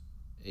is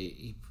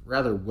a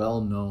rather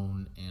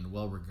well-known and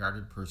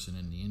well-regarded person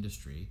in the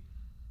industry,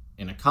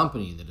 in a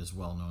company that is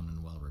well-known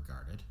and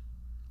well-regarded.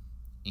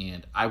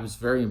 And I was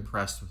very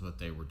impressed with what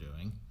they were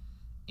doing.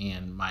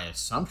 And my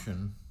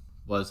assumption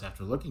was,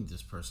 after looking at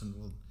this person,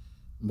 well,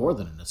 more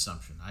than an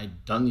assumption,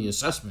 I'd done the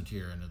assessment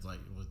here, and it's like,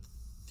 well,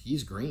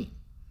 he's green.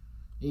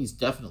 He's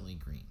definitely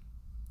green.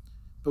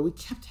 But we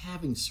kept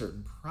having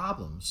certain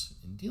problems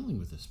in dealing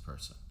with this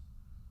person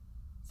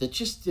that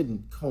just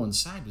didn't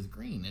coincide with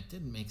green. It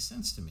didn't make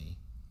sense to me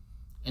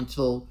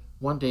until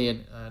one day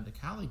a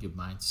colleague of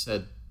mine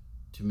said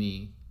to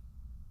me,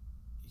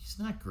 he's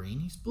not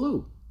green, he's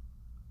blue.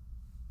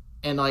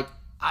 And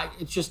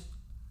it just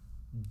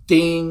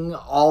ding,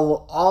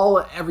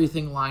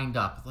 everything lined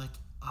up. Like,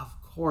 of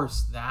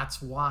course,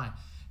 that's why.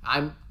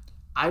 I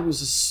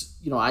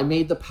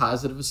made the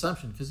positive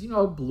assumption because,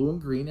 blue and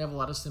green have a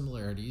lot of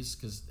similarities,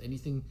 because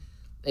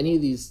any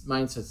of these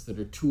mindsets that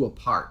are two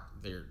apart,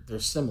 they're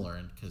similar,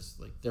 and because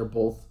they're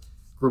both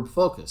group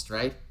focused,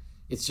 right?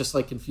 It's just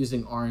like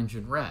confusing orange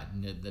and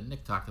red that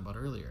Nick talked about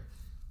earlier.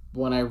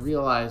 But when I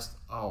realized,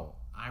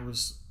 I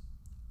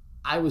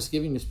was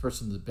giving this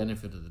person the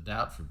benefit of the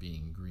doubt for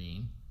being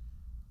green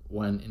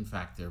when in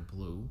fact they're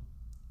blue,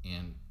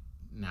 and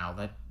now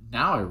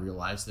I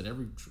realize that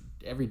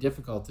every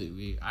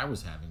difficulty I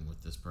was having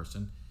with this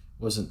person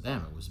wasn't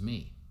them, it was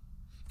me,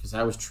 because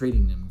I was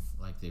treating them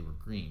like they were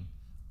green.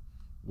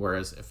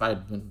 Whereas if I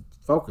had been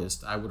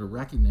focused, I would have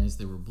recognized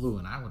they were blue,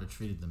 and I would have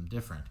treated them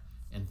different,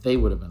 and they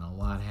would have been a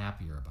lot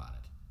happier about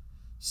it.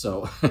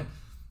 So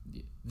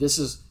this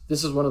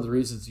is one of the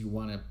reasons you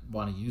want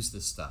to use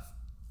this stuff.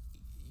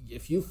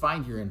 if you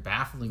find you're in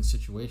baffling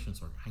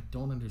situations, or I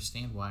don't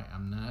understand why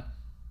I'm not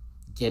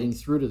getting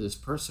through to this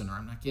person, or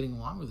I'm not getting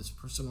along with this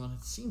person when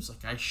it seems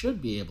like I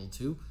should be able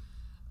to,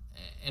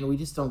 and we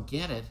just don't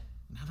get it.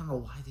 And I don't know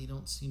why they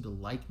don't seem to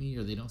like me,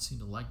 or they don't seem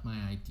to like my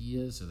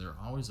ideas, or they're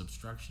always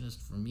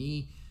obstructionist for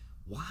me.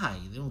 Why?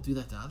 They don't do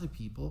that to other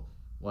people.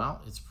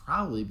 Well, it's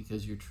probably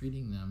because you're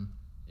treating them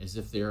as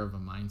if they're of a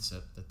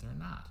mindset that they're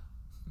not.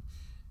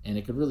 And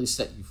it could really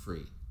set you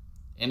free.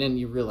 And then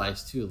you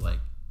realize, too, like,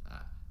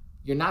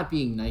 you're not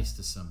being nice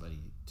to somebody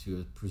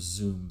to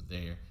presume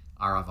they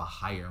are of a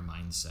higher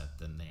mindset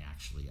than they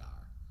actually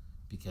are.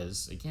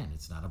 Because, again,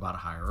 it's not about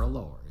higher or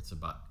lower. It's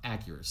about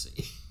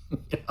accuracy.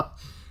 You know?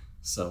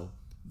 So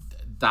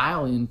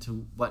dial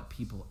into what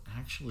people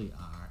actually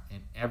are,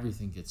 and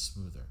everything gets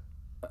smoother.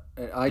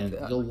 And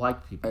you'll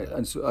like people.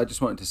 And so I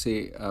just wanted to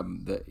say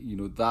that, you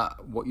know,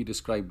 that what you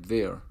described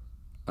there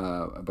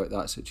about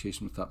that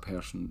situation with that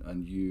person,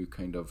 and you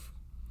kind of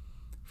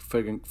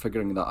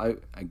figuring that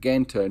out,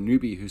 again, to a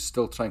newbie who's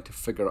still trying to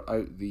figure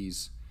out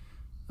these,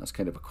 that's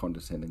kind of a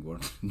condescending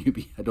word,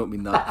 newbie, I don't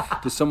mean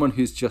that, to someone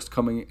who's just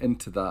coming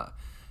into that,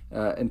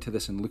 into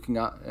this and looking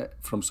at it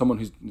from someone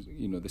who's,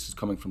 you know, this is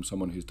coming from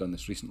someone who's done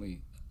this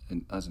recently,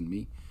 as in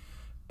me.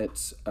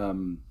 It's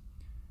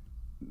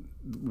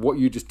what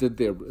you just did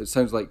there. It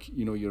sounds like,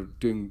 you know, you're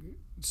doing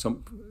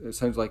it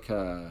sounds like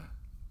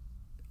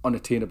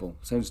unattainable.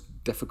 It sounds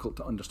difficult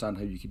to understand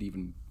how you could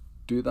even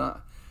do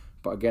that.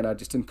 But again, I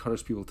just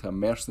encourage people to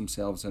immerse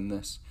themselves in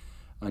this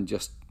and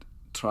just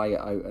try it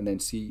out and then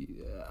see.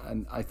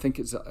 And I think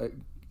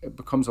it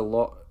becomes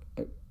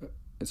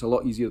it's a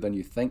lot easier than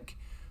you think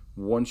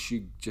once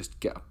you just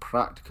get a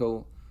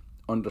practical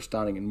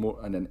understanding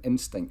and an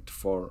instinct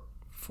for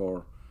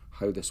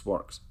how this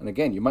works. And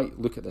again, you might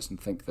look at this and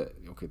think that,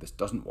 okay, this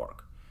doesn't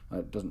work.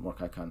 It doesn't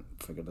work. I can't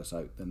figure this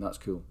out. Then that's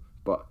cool.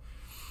 But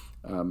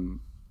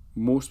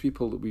most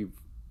people that we've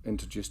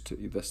introduced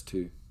this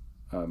to,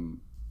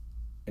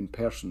 in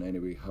person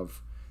anyway, have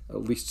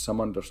at least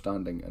some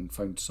understanding and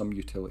found some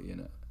utility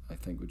in it, I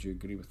think. Would you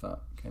agree with that,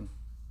 Ken?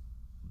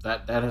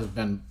 That has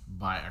been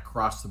my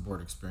across the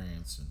board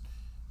experience, and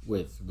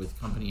with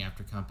company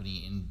after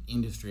company, in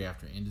industry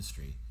after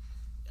industry.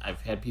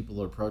 I've had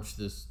people approach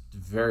this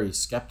very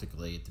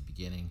skeptically at the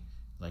beginning,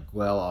 like,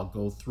 well, I'll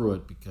go through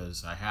it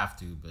because I have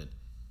to, but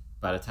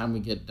by the time we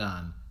get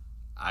done,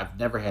 I've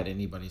never had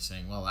anybody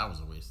saying, well, that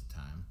was a waste of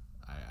time.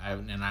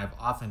 I've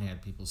often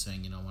had people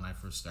saying, you know, when I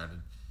first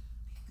started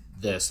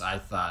this, I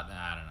thought,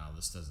 I don't know,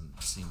 this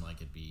doesn't seem like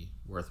it'd be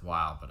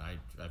worthwhile, but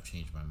I've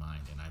changed my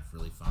mind, and I've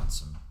really found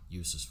some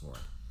uses for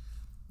it.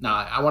 Now,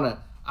 I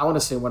want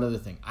to say one other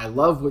thing. I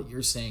love what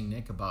you're saying,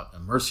 Nick, about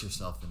immerse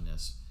yourself in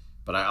this,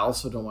 but I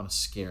also don't want to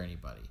scare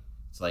anybody.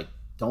 It's like,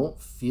 don't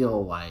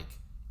feel like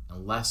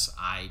unless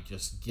I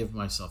just give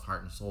myself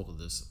heart and soul to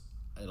this,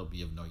 it'll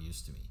be of no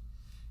use to me.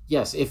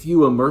 Yes, if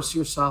you immerse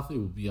yourself, it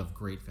will be of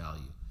great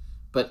value.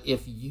 But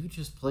if you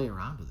just play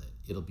around with it,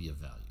 it'll be of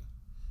value.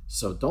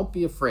 So don't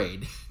be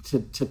afraid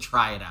to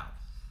try it out.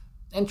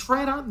 And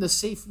try it out in a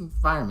safe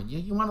environment.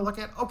 You want to look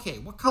at, okay,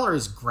 what color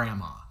is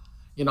grandma?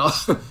 You know,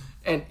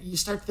 and you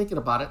start thinking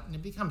about it, and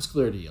it becomes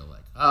clear to you,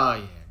 like, oh,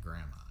 yeah,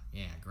 grandma.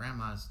 Yeah,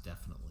 grandma's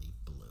definitely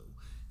blue.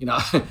 You know,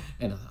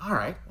 and all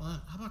right,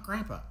 well, how about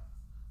grandpa?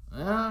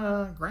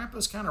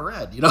 Grandpa's kind of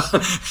red, you know.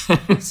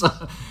 So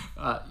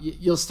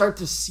you'll start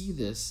to see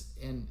this,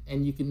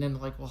 and you can then,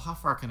 like, well, how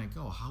far can I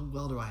go? How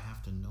well do I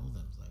have to know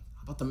them? Like,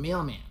 how about the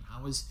mailman?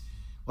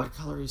 What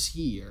color is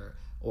he?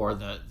 Or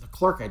the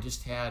clerk I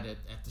just had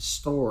at the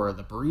store, or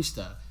the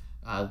barista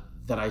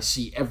that I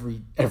see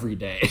every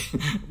day.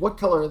 What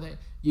color are they?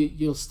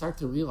 You'll start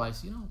to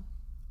realize, you know,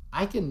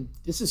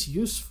 this is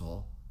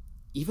useful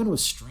even with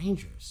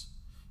strangers.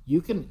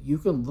 You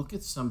can look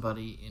at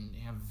somebody and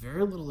have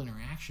very little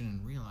interaction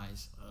and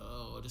realize,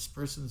 oh, this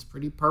person's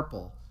pretty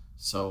purple,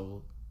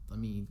 so let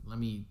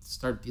me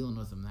start dealing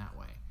with them that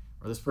way.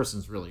 Or this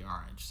person's really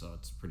orange, so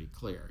it's pretty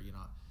clear. You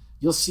know,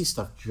 you'll see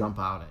stuff jump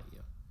out at you.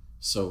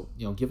 So,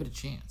 you know, give it a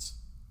chance.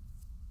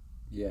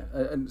 Yeah,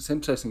 and it's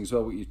interesting as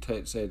well what you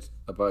said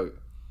about,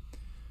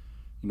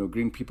 you know,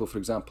 green people, for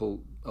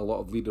example. A lot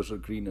of leaders are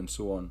green and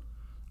so on.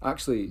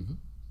 Actually,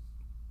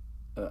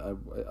 I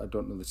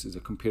don't know, this is a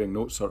comparing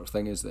notes sort of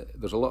thing, is that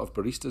there's a lot of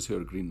baristas who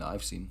are green that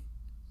I've seen,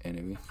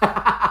 anyway.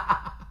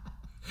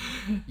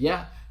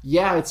 Yeah,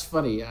 it's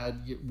funny.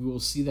 We will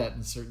see that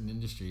in certain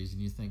industries,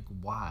 and you think,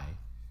 why?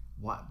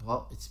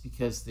 Well, it's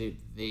because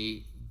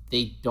they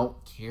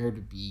don't care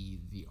to be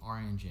the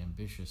orange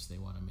ambitious. They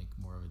want to make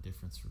more of a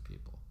difference for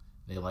people.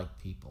 They like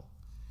people.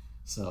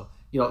 So,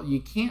 you know, you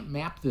can't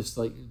map this,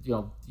 like, you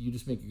know, you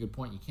just make a good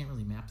point. You can't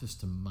really map this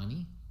to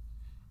money,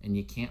 and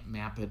you can't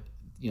map it,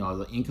 you know,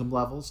 the income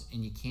levels,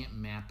 and you can't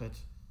map it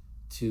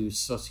to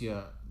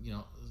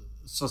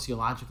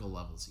sociological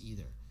levels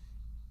either.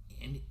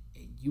 And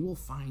you will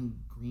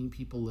find green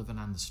people living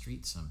on the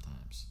street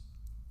sometimes,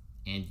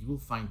 and you will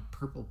find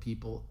purple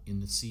people in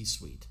the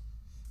C-suite.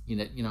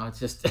 You know, it's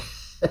just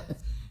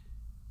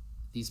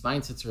these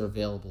mindsets are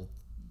available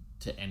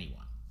to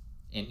anyone.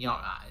 And, you know,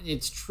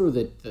 it's true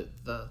that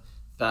the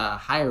the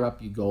higher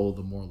up you go,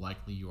 the more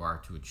likely you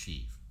are to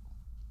achieve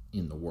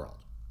in the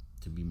world,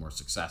 to be more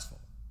successful.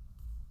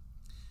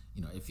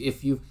 You know,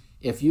 if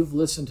you've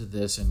listened to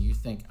this and you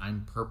think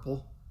I'm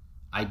purple,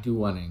 I do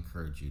want to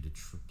encourage you to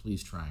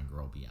please try and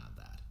grow beyond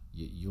that.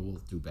 You will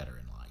do better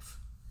in life.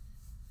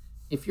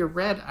 If you're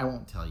red, I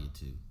won't tell you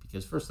to,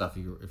 because first off,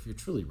 if you're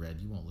truly red,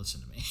 you won't listen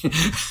to me.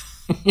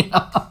 You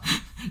know,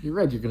 you're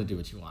red, you're going to do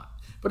what you want.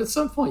 But at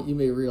some point, you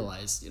may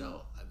realize, you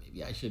know,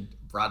 maybe I should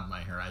broaden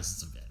my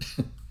horizons a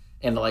bit.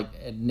 And like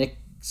Nick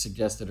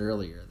suggested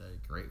earlier, the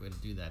great way to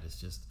do that is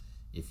just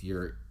if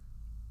you're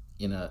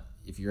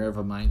of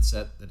a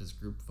mindset that is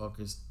group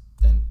focused,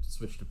 then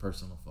switch to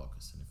personal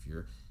focus. And if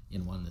you're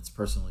in one that's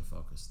personally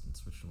focused, then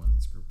switch to one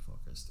that's group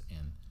focused.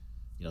 And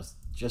you know,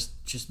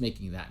 just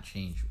making that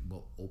change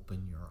will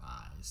open your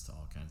eyes to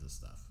all kinds of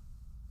stuff.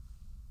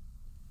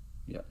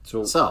 Yeah.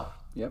 So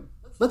yeah.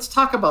 Let's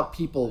talk about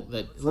people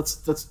that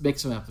let's make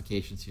some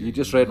applications here. You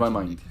just read my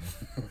mind.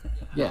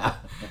 Yeah,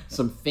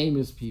 some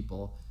famous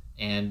people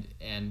and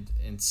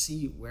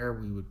see where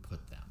we would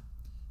put them.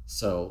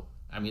 So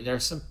I mean,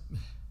 there's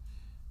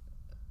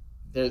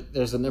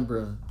a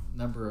number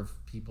of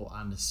people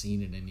on the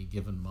scene at any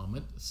given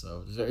moment.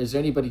 So is there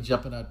anybody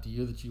jumping out to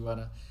you that you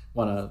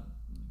wanna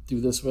do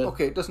this with?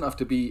 Okay, it doesn't have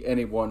to be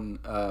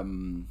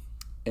anyone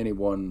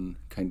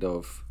kind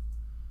of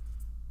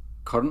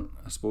current,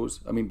 I suppose.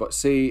 I mean, but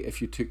say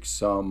if you took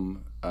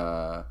some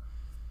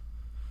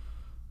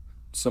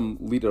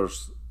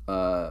leaders,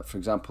 for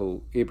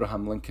example,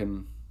 Abraham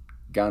Lincoln,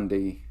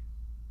 Gandhi,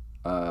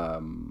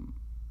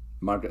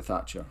 Margaret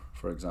Thatcher,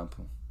 for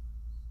example.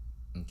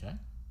 Okay.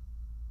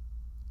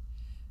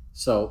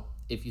 So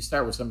if you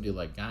start with somebody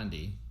like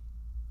Gandhi,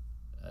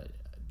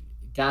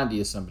 Gandhi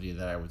is somebody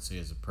that I would say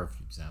is a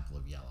perfect example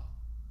of yellow,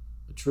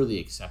 a truly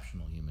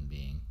exceptional human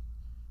being.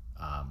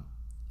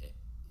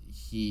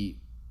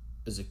 He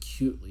is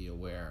acutely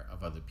aware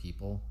of other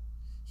people.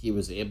 He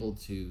was able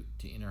to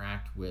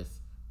interact with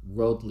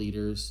world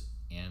leaders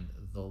and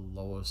the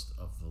lowest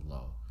of the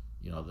low,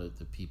 you know,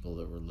 the people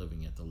that were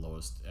living at the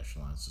lowest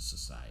echelons of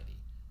society.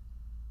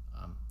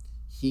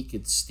 He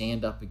could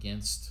stand up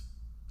against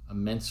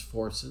immense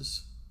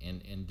forces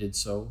and did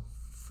so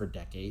for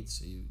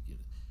decades.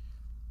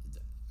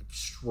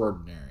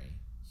 Extraordinary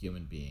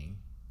human being,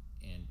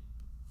 and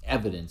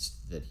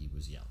evidenced that he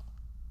was yellow.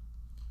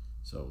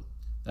 So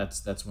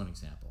that's one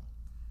example.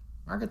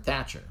 Margaret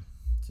Thatcher,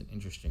 it's an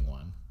interesting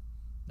one.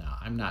 Now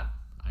I'm not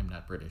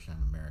British,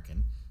 I'm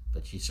American,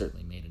 but she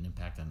certainly made an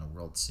impact on the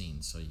world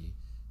scene. So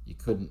you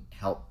couldn't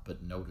help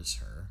but notice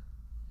her.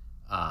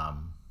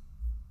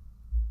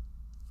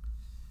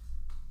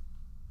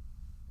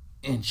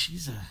 And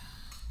she's a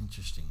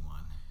interesting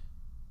one.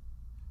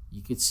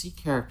 You could see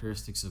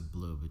characteristics of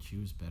blue, but she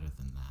was better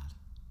than that.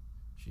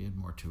 She had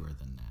more to her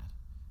than that.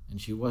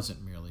 And she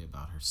wasn't merely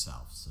about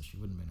herself, so she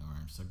wouldn't have been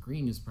orange. So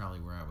green is probably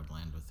where I would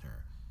land with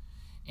her.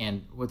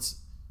 And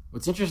what's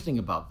interesting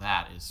about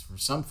that is for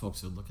some folks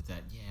who look at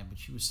that, yeah, but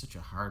she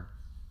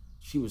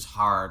was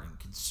hard and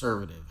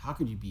conservative. How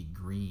could you be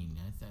green?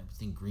 I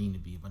think green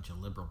would be a bunch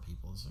of liberal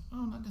people. It's like,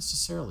 oh, not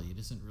necessarily. It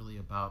isn't really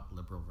about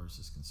liberal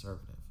versus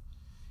conservative.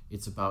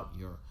 It's about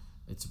your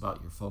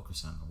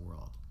focus on the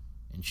world.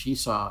 And she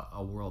saw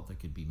a world that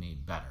could be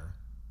made better,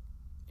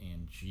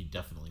 and she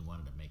definitely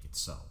wanted to make it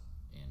so.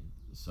 And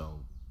so,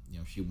 you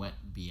know, she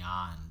went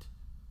beyond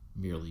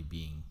merely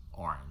being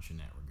orange in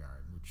that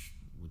regard,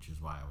 which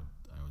is why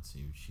I would say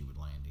she would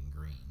land in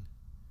green.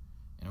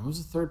 And who was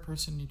the third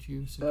person that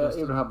you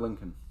suggested? Abraham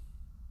Lincoln.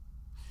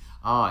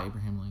 Oh,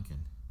 Abraham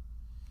Lincoln.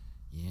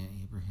 Yeah,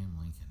 Abraham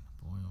Lincoln.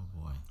 Boy, oh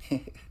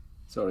boy.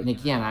 Sorry. And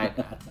again,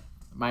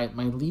 my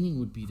leaning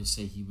would be to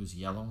say he was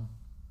yellow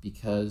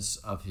because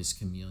of his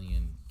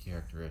chameleon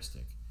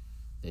characteristic,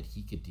 that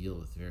he could deal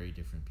with very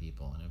different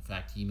people. And in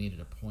fact, he made it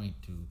a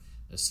point to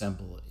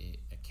assemble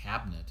a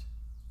cabinet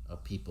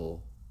of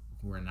people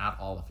who were not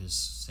all of his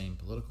same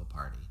political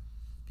party,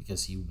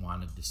 because he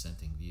wanted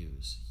dissenting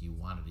views. He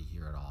wanted to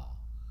hear it all.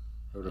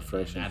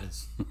 Refreshing. And that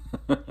is,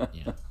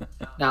 yeah.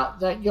 Now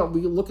that, you know,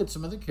 we look at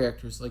some other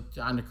characters like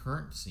on the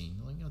current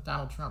scene, like, you know,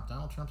 Donald Trump.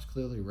 Donald Trump's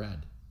clearly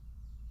red.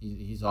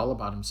 He's all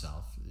about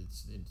himself.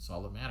 It's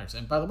all that matters.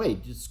 And by the way,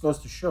 it just goes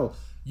to show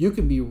you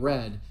can be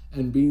red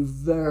and be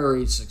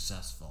very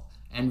successful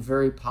and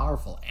very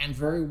powerful and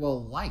very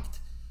well liked.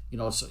 You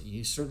know, so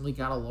you certainly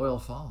got a loyal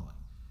following.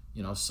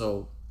 You know,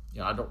 so,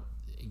 you know,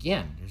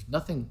 there's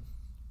nothing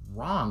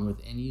wrong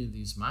with any of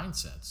these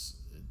mindsets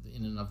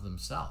in and of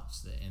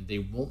themselves, and they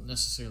won't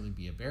necessarily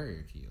be a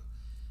barrier to you.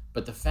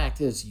 But the fact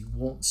is, you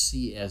won't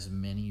see as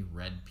many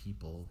red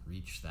people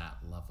reach that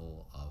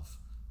level of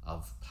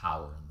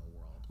power in the world.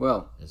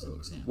 Well, as an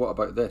example. What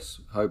about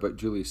this? How about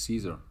Julius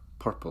Caesar?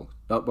 Purple.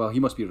 Well, he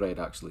must be red,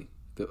 actually.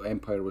 The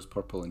empire was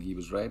purple and he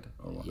was red,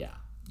 or what?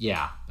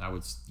 Yeah, I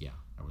would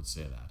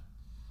say that.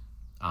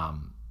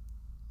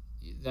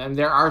 And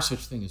there are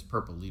such things as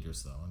purple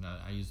leaders, though, and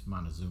I use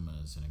Montezuma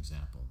as an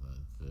example,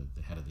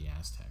 the head of the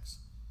Aztecs.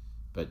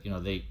 But, you know,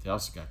 they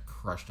also got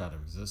crushed out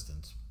of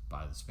existence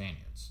by the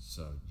Spaniards.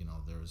 So, you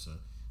know,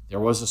 there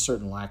was a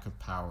certain lack of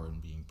power in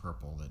being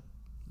purple that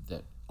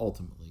that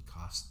ultimately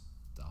cost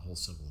the whole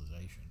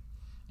civilization.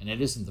 And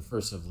it isn't the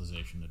first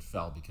civilization that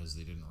fell because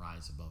they didn't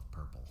rise above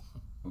purple.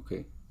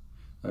 Okay.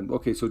 And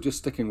okay, so just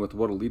sticking with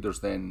world leaders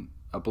then,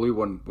 a blue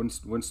one,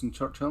 Winston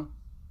Churchill?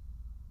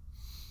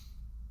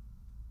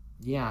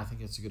 Yeah, I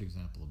think that's a good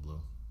example of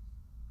blue.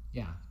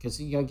 Yeah, because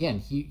again,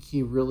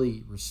 he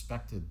really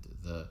respected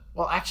the.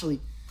 Well, actually,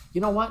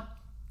 you know what?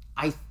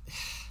 I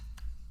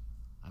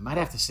might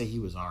have to say he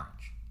was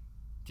orange,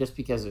 just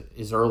because of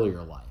his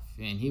earlier life,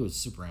 and he was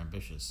super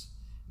ambitious.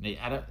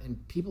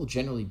 And people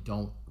generally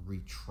don't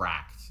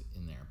retract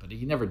in there, but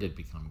he never did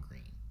become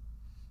green.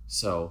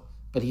 So,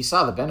 but he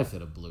saw the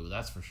benefit of blue,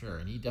 that's for sure,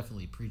 and he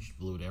definitely preached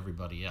blue to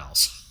everybody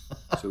else.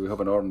 So we have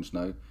an orange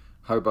now.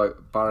 How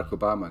about Barack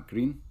Obama?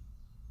 Green?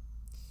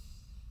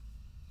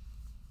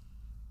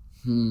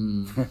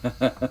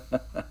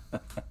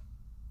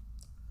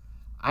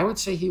 I would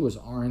say he was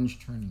orange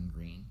turning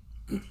green.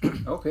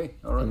 Okay,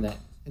 all right.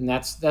 And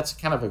that's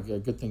kind of a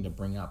good thing to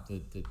bring up,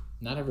 that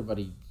not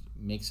everybody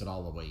makes it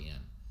all the way in.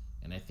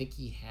 And I think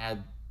he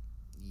had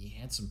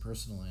some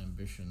personal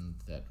ambition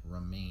that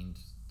remained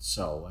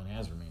so, and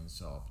has remained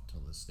so up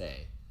until this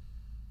day.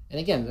 And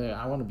again,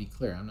 I want to be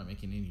clear, I'm not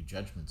making any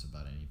judgments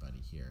about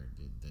anybody here,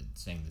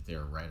 saying that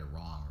they're right or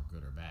wrong or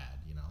good or bad,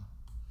 you know.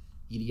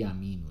 Idi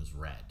Amin was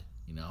red,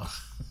 you know.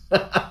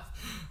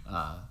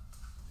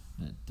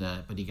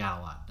 But he got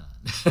a lot done.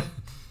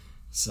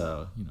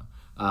 So, you know,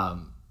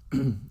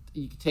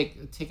 you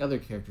can take other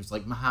characters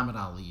like Muhammad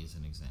Ali as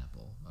an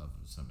example of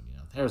somebody. You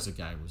know, there's a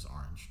guy who was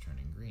orange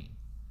turning green.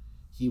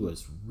 He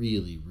was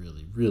really,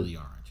 really, really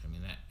orange. I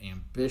mean, that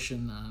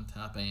ambition on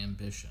top of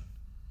ambition.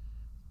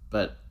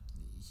 But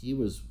he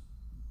was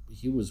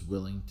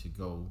willing to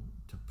go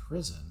to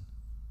prison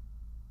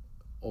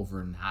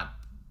over not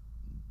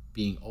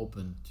being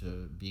open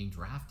to being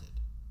drafted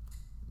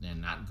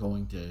and not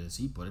going to, as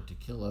he put it, to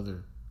kill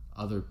other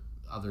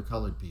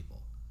colored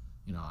people.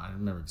 You know, I don't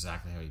remember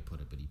exactly how he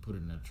put it, but he put it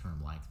in a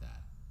term like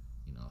that.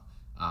 You know,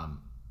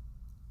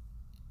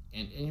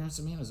 and you know, as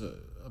a man, as a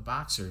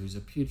boxer, he's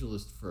a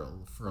pugilist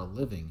for a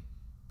living,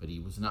 but he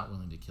was not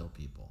willing to kill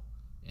people,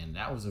 and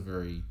that was a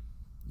very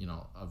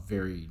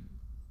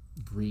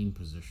green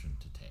position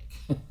to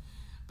take.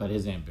 But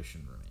his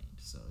ambition remained,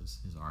 so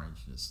his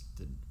orangeness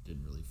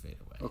didn't really fade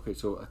away. Okay,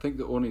 so I think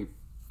the only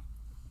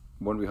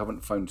one we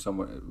haven't found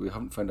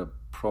a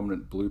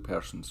prominent blue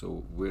person.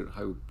 So where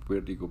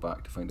do you go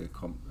back to find a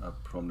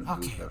prominent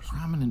blue person? Okay,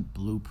 prominent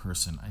blue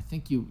person. I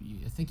think you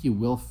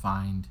will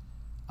find.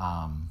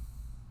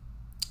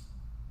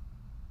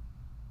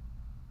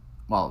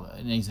 Well,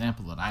 an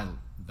example that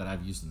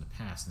I've used in the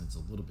past, and it's a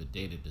little bit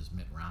dated, is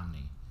Mitt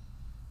Romney.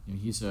 You know,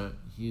 he's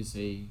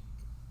a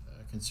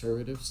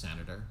conservative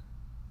senator,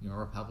 you know, a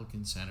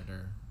Republican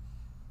senator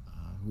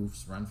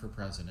who's run for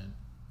president,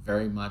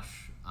 very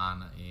much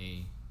on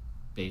a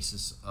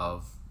basis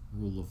of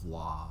rule of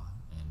law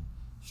and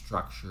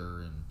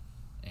structure and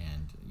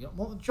you know,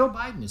 well, Joe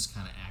Biden is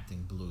kind of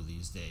acting blue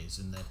these days,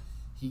 in that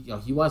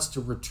he wants to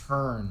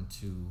return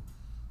to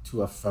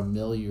a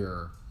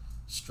familiar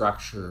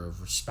structure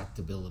of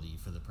respectability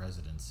for the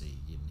presidency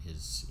in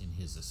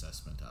his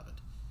assessment of it.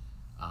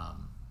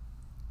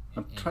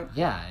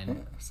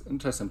 It's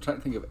interesting. I'm trying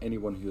to think of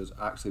anyone who has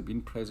actually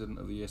been president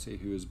of the USA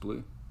who is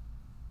blue.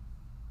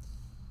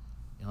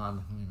 You know, let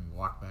me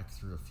walk back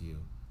through a few.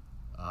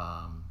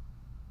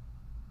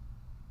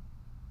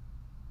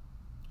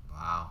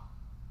 Wow.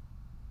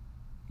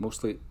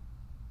 Mostly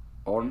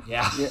orange.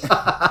 Yeah.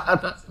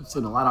 I've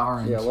seen a lot of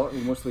orange. Yeah,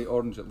 mostly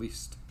orange at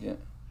least. Yeah.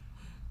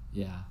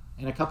 Yeah,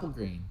 and a couple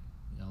green.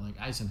 You know, like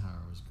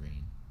Eisenhower was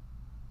green,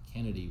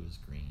 Kennedy was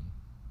green.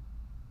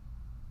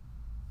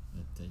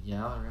 But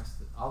yeah,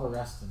 all the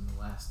rest in the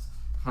last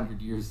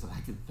 100 years that I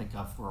could think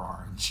of were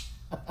orange,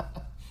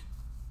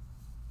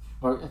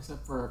 or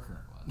except for our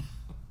current one.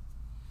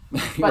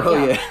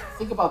 But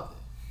think about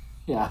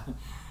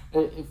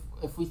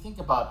if we think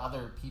about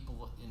other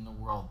people in the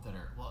world that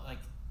are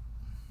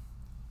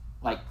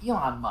like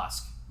Elon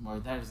Musk, where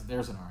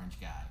there's an orange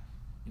guy,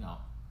 you know,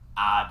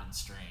 odd and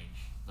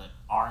strange, but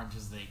orange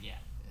as they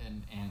get,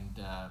 and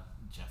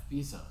Jeff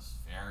Bezos,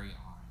 very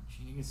orange.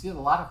 And you can see that a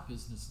lot of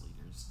business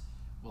leaders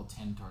will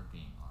tend toward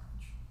being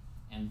orange,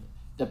 and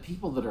the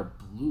people that are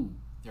blue,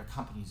 their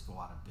companies go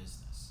out of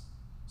business.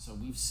 So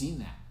we've seen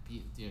that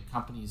the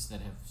companies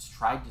that have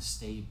tried to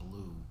stay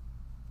blue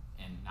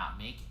and not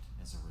make it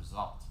as a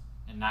result,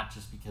 and not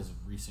just because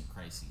of recent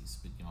crises,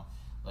 but you know,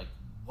 like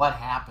what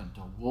happened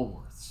to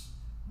Woolworths,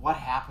 what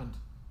happened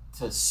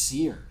to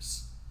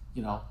Sears.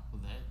 You know,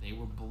 they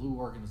were blue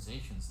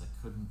organizations that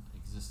couldn't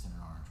exist in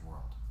an orange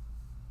world.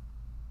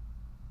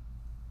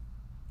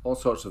 All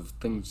sorts of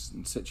things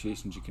and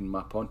situations you can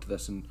map onto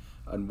this, and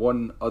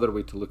one other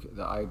way to look at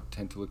that, I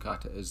tend to look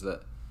at it, is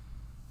that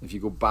if you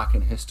go back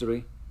in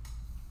history,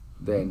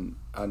 then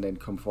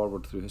come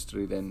forward through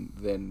history,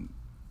 then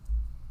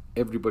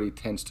everybody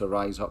tends to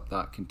rise up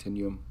that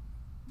continuum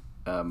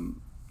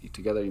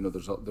together. You know,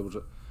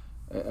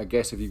 I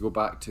guess if you go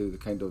back to the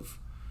kind of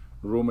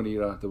Roman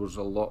era, there was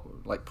a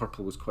lot, like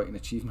purple was quite an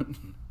achievement.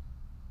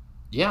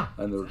 Yeah,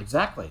 and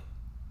exactly.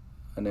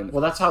 And then,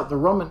 well, that's how the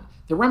Roman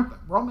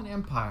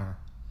Empire,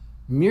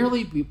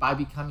 merely by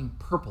becoming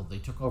purple, they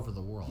took over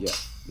the world.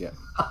 Yeah.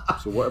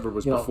 So whatever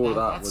was before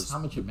that was how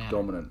much it mattered.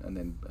 dominant, and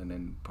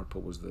then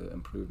purple was the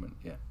improvement.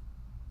 Yeah.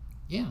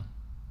 Yeah.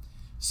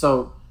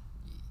 So.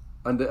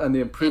 And the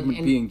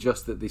improvement being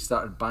just that they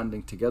started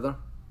banding together,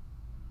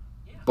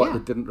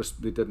 but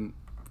they didn't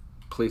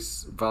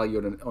place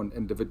value on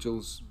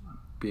individuals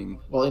being.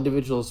 Well,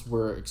 individuals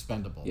were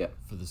expendable. Yeah.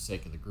 For the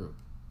sake of the group.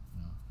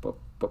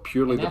 But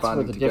purely the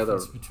banding together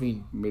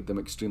between, made them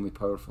extremely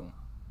powerful.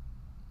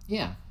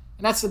 Yeah,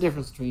 and that's the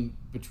difference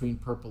between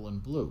purple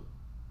and blue.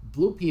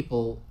 Blue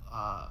people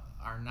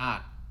are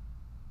not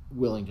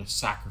willing to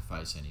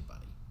sacrifice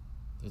anybody.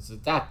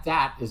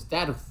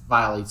 That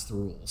violates the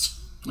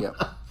rules. Yeah.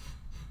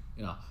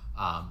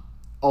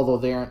 Although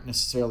they aren't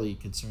necessarily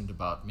concerned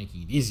about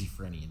making it easy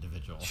for any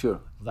individual. Sure.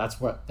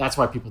 That's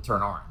why people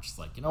turn orange. It's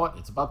like, you know what?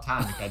 It's about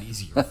time it got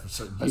easier for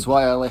certain people. That's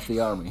why I left the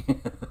army.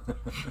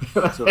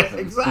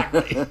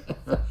 Exactly.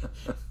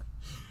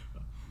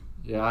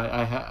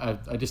 Yeah,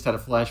 I just had a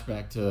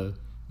flashback to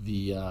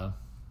the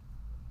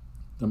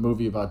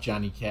movie about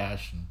Johnny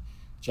Cash, and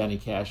Johnny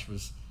Cash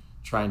was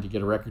trying to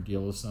get a record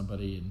deal with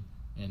somebody,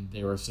 and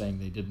they were saying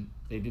they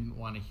didn't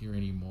want to hear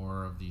any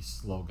more of these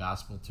slow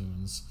gospel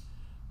tunes.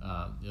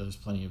 There's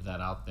plenty of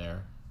that out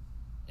there,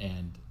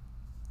 and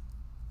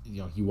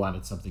he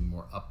wanted something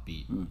more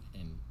upbeat,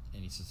 and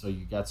he said, so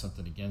you got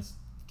something against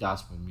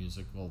gospel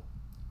music? Well,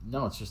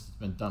 no, it's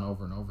been done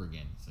over and over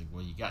again. He's like,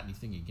 well, you got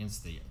anything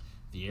against the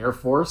Air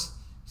Force?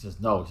 He says,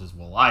 no. He says,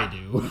 well, I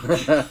do.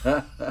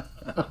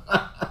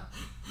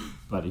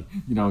 But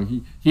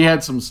he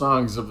had some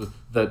songs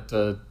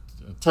that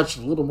touched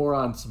a little more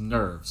on some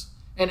nerves.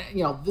 And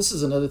this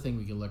is another thing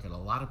we can look at. A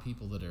lot of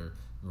people that are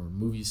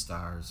movie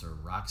stars or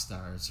rock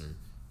stars or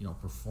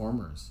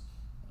performers,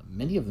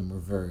 many of them were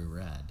very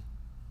red.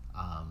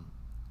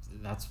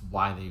 That's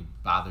why they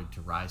bothered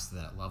to rise to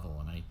that level.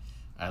 And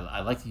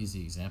I like to use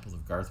the example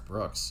of Garth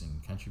Brooks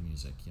in country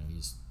music.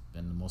 He's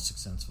been the most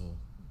successful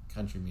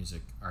country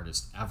music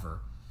artist ever,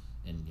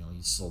 and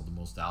he's sold the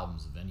most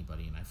albums of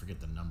anybody, and I forget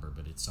the number,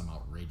 but it's some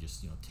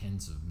outrageous,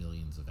 tens of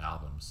millions of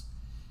albums.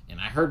 And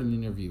I heard an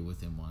interview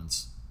with him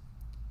once,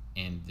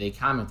 and they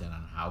commented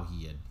on how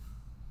he had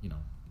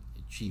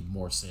achieved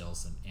more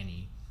sales than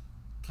any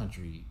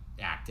country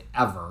act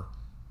ever,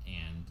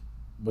 and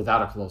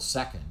without a close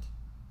second.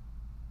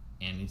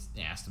 And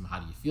they asked him, how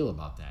do you feel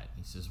about that?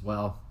 He says,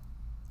 well,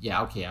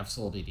 yeah, okay, I've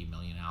sold 80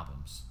 million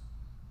albums,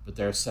 but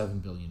there are 7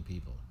 billion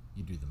people.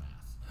 You do the math.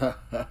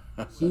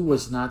 He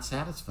was not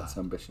satisfied. That's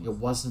ambitious. It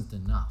wasn't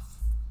enough.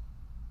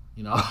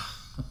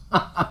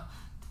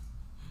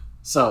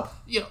 So,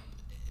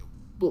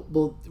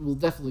 we'll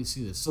definitely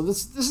see this. So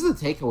this is the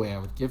takeaway I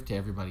would give to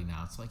everybody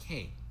now. It's like,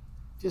 hey,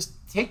 just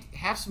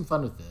have some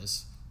fun with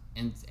this,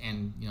 and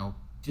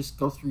just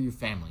go through your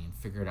family and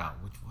figure it out.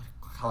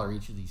 What color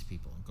each of these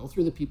people, and go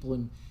through the people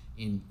in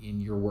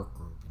your work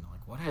group, and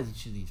what are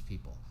each of these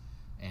people,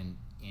 and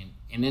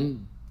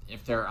then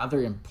if there are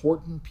other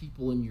important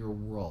people in your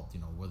world,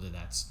 whether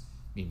that's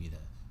maybe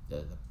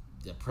the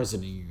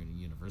president of your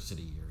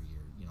university or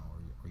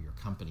your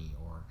company,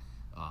 or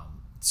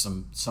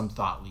some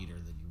thought leader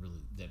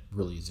that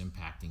really is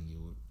impacting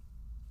you,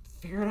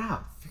 figure it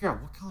out. Figure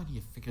out what color do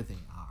you figure they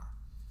are.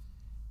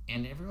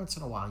 And every once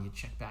in a while, you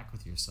check back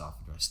with yourself.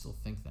 Do I still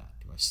think that?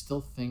 Do I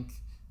still think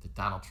that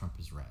Donald Trump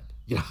is red?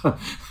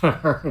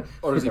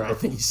 Or is he? I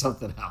think he's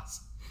something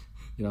else.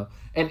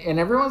 And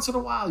every once in a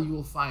while, you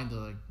will find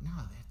no,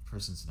 that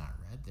person's not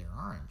red. They're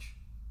orange.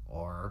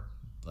 Or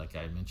like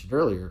I mentioned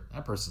earlier,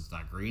 that person's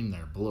not green.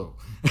 They're blue.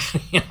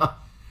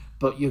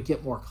 But you'll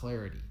get more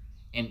clarity.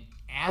 And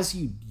as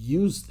you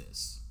use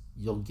this,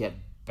 you'll get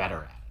better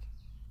at it.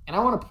 And I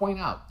want to point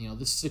out,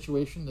 this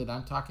situation that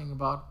I'm talking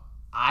about,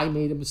 I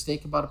made a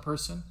mistake about a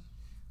person.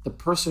 The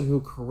person who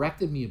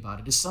corrected me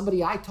about it is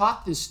somebody I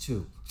taught this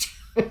to.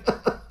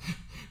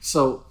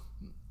 So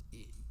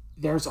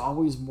there's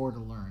always more to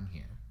learn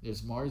here.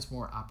 There's always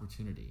more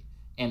opportunity.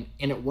 And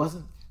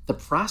the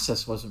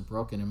process wasn't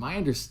broken, and my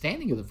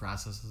understanding of the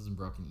process isn't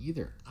broken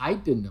either. I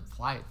didn't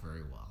apply it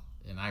very well.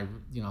 And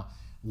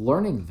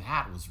learning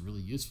that was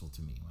really useful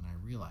to me when I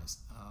realized,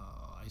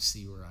 I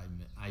see where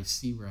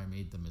I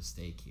made the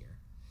mistake here.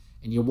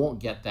 And you won't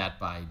get that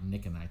by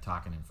Nick and I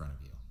talking in front of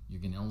you. You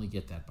can only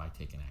get that by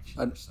taking action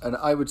yourself. And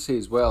I would say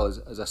as well, as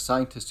a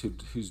scientist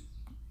who's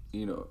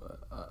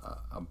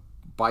a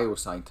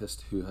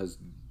bioscientist who has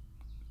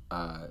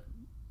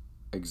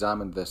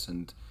examined this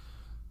and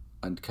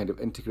kind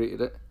of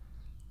integrated it,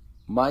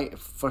 my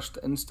first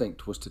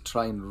instinct was to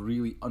try and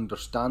really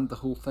understand the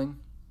whole thing,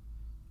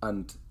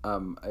 and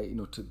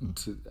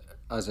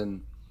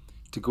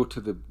to go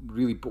to the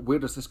really, but where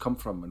does this come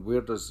from, and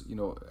where does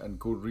and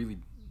go really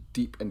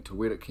deep into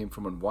where it came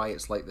from and why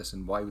it's like this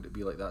and why would it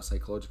be like that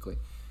psychologically.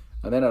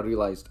 And then I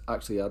realized,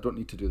 actually, I don't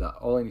need to do that.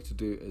 All I need to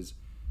do is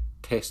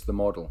test the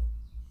model,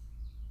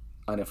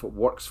 and if it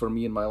works for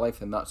me in my life,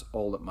 then that's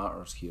all that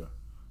matters here.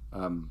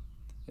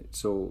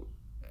 So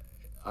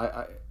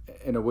I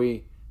in a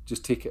way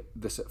just take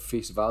this at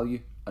face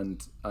value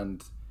and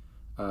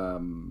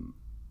and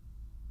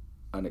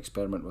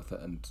experiment with it,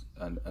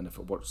 and if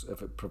it works,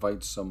 if it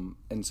provides some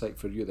insight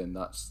for you, then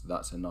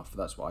that's enough.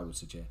 That's what I would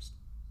suggest.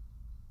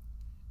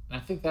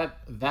 And I think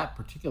that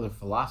particular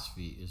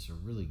philosophy is a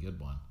really good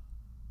one.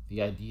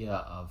 The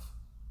idea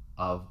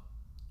of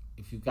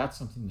if you've got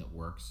something that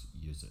works,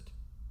 use it.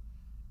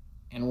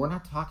 And we're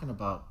not talking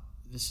about,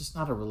 this is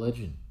not a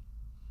religion.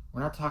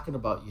 We're not talking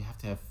about you have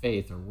to have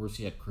faith, or worse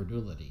yet,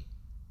 credulity.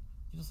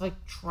 Just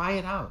like, try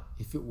it out.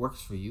 If it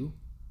works for you,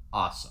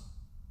 awesome.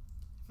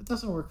 If it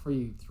doesn't work for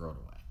you, throw it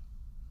away.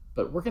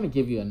 But we're going to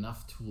give you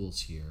enough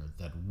tools here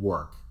that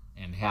work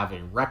and have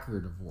a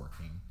record of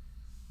working,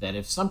 that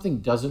if something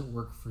doesn't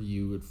work for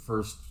you at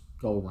first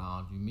go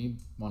around, you may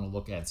want to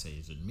look at and say,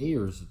 is it me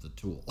or is it the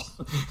tool?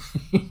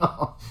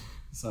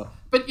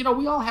 But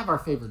we all have our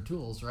favorite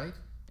tools, right?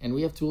 And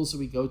we have tools that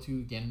we go to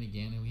again and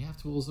again, and we have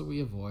tools that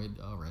we avoid.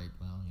 All right,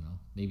 well,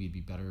 maybe it'd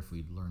be better if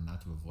we'd learn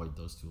not to avoid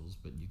those tools,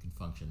 but you can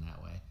function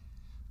that way.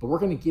 But we're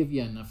going to give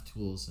you enough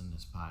tools in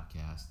this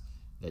podcast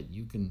that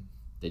you're going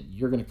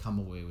to come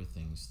away with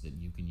things that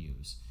you can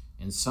use.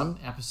 And some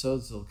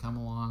episodes will come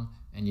along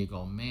and you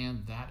go,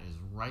 man, that is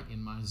right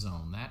in my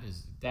zone.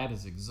 That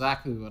is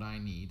exactly what I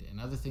need. And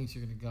other things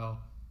you're going to go,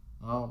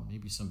 oh,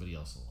 maybe somebody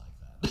else will like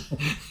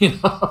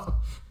that.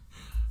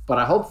 But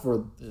I hope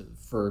for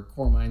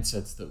Core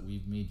Mindsets that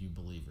we've made you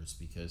believers,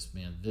 because,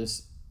 man,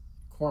 this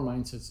Core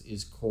Mindsets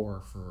is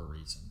core for a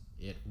reason.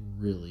 It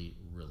really,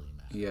 really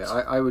matters. Yeah,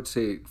 I would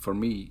say for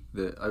me,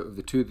 out of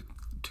the two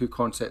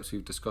concepts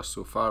we've discussed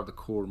so far, the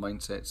core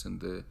mindsets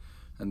and the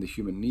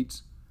human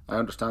needs. I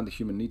understand the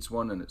human needs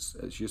one, and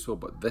it's useful,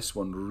 but this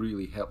one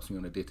really helps me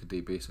on a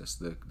day-to-day basis,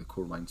 the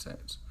core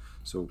mindsets.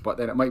 So, but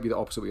then it might be the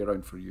opposite way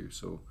around for you.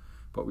 So,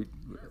 but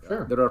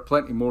sure. There are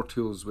plenty more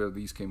tools where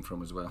these came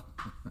from as well.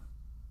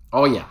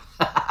 Oh yeah,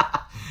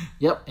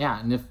 yep, yeah,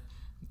 and if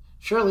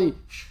surely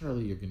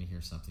you're going to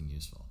hear something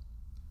useful.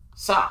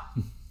 So,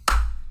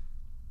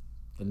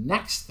 the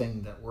next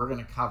thing that we're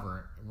going to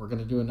cover, we're going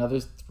to do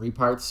another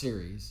 3-part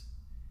series,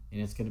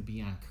 and it's going to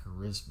be on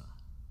charisma.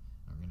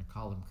 We're going to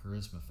call them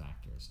charisma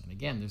factors. And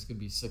again, there's going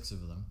to be 6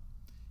 of them.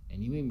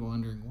 And you may be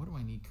wondering, what do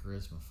I need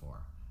charisma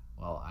for?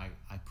 Well, I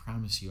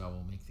promise you I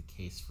will make the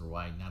case for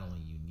why not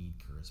only you need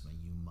charisma,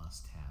 you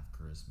must have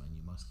charisma, and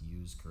you must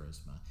use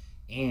charisma,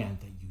 and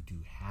that you do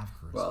have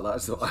charisma. Well,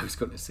 that's what I was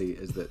going to say,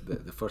 is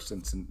that the first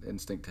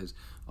instinct is,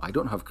 I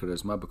don't have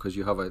charisma, because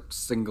you have a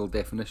single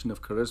definition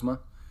of charisma.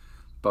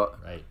 But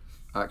right.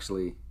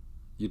 Actually,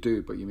 you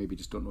do, but you maybe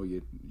just don't know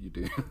you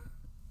do.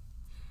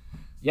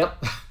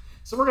 Yep.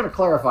 So we're going to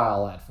clarify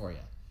all that for you.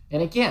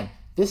 And again,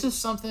 this is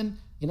something,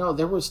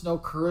 there was no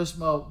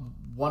Charisma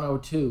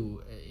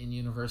 102 in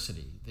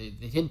university. They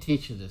didn't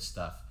teach you this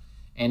stuff.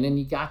 And then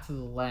you got to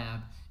the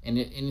lab, and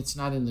it's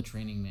not in the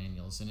training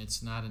manuals, and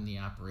it's not in the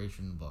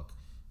operation book.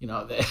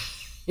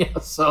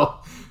 So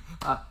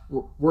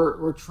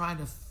we're trying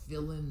to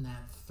fill in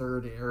that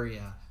third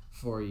area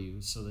for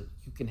you so that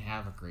you can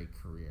have a great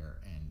career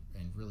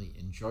and really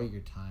enjoy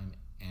your time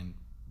and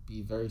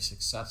be very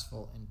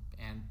successful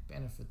and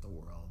benefit the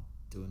world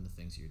doing the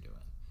things you're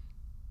doing.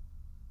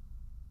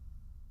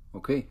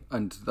 Okay,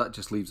 and that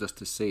just leaves us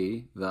to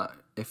say that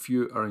if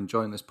you are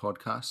enjoying this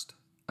podcast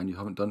and you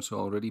haven't done so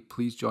already,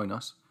 please join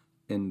us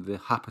in the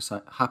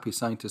Happy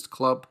Scientist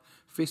Club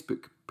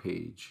Facebook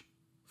page,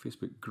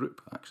 Facebook group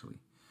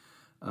actually.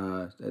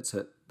 It's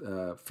at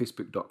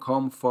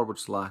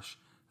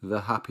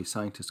facebook.com/The Happy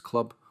Scientist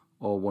Club,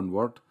 all one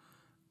word,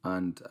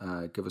 and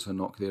give us a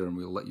knock there and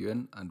we'll let you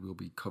in, and we'll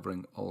be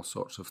covering all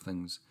sorts of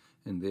things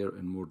in there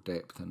in more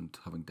depth and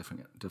having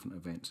different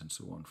events and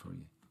so on for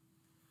you.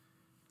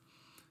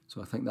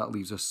 So I think that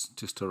leaves us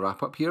just to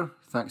wrap up here.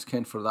 Thanks,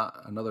 Ken, for that.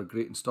 Another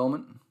great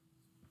installment. All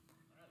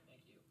right,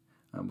 thank you.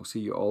 And we'll see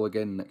you all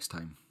again next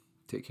time.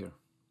 Take care.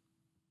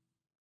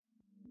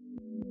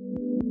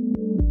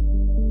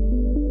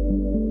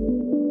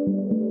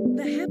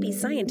 The Happy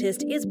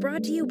Scientist is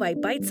brought to you by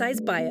Bite Size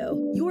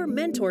Bio, your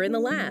mentor in the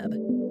lab.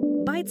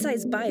 Bite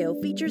Size Bio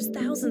features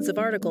thousands of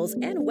articles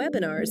and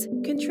webinars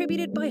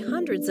contributed by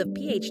hundreds of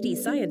PhD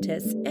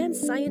scientists and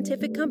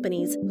scientific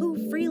companies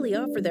who freely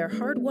offer their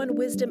hard-won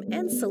wisdom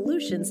and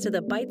solutions to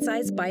the Bite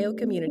Size Bio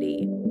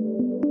community.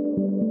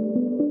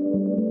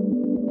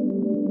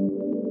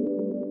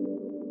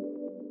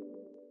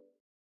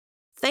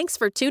 Thanks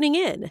for tuning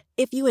in.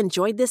 If you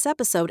enjoyed this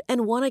episode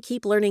and want to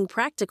keep learning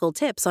practical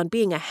tips on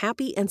being a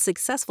happy and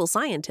successful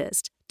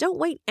scientist, don't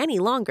wait any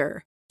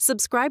longer.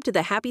 Subscribe to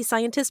the Happy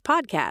Scientist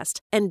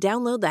podcast and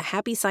download the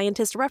Happy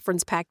Scientist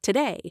reference pack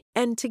today.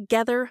 And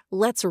together,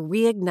 let's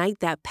reignite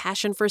that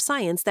passion for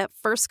science that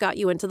first got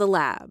you into the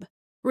lab.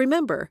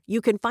 Remember,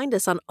 you can find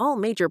us on all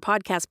major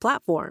podcast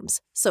platforms,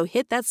 so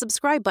hit that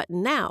subscribe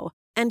button now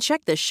and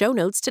check the show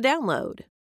notes to download.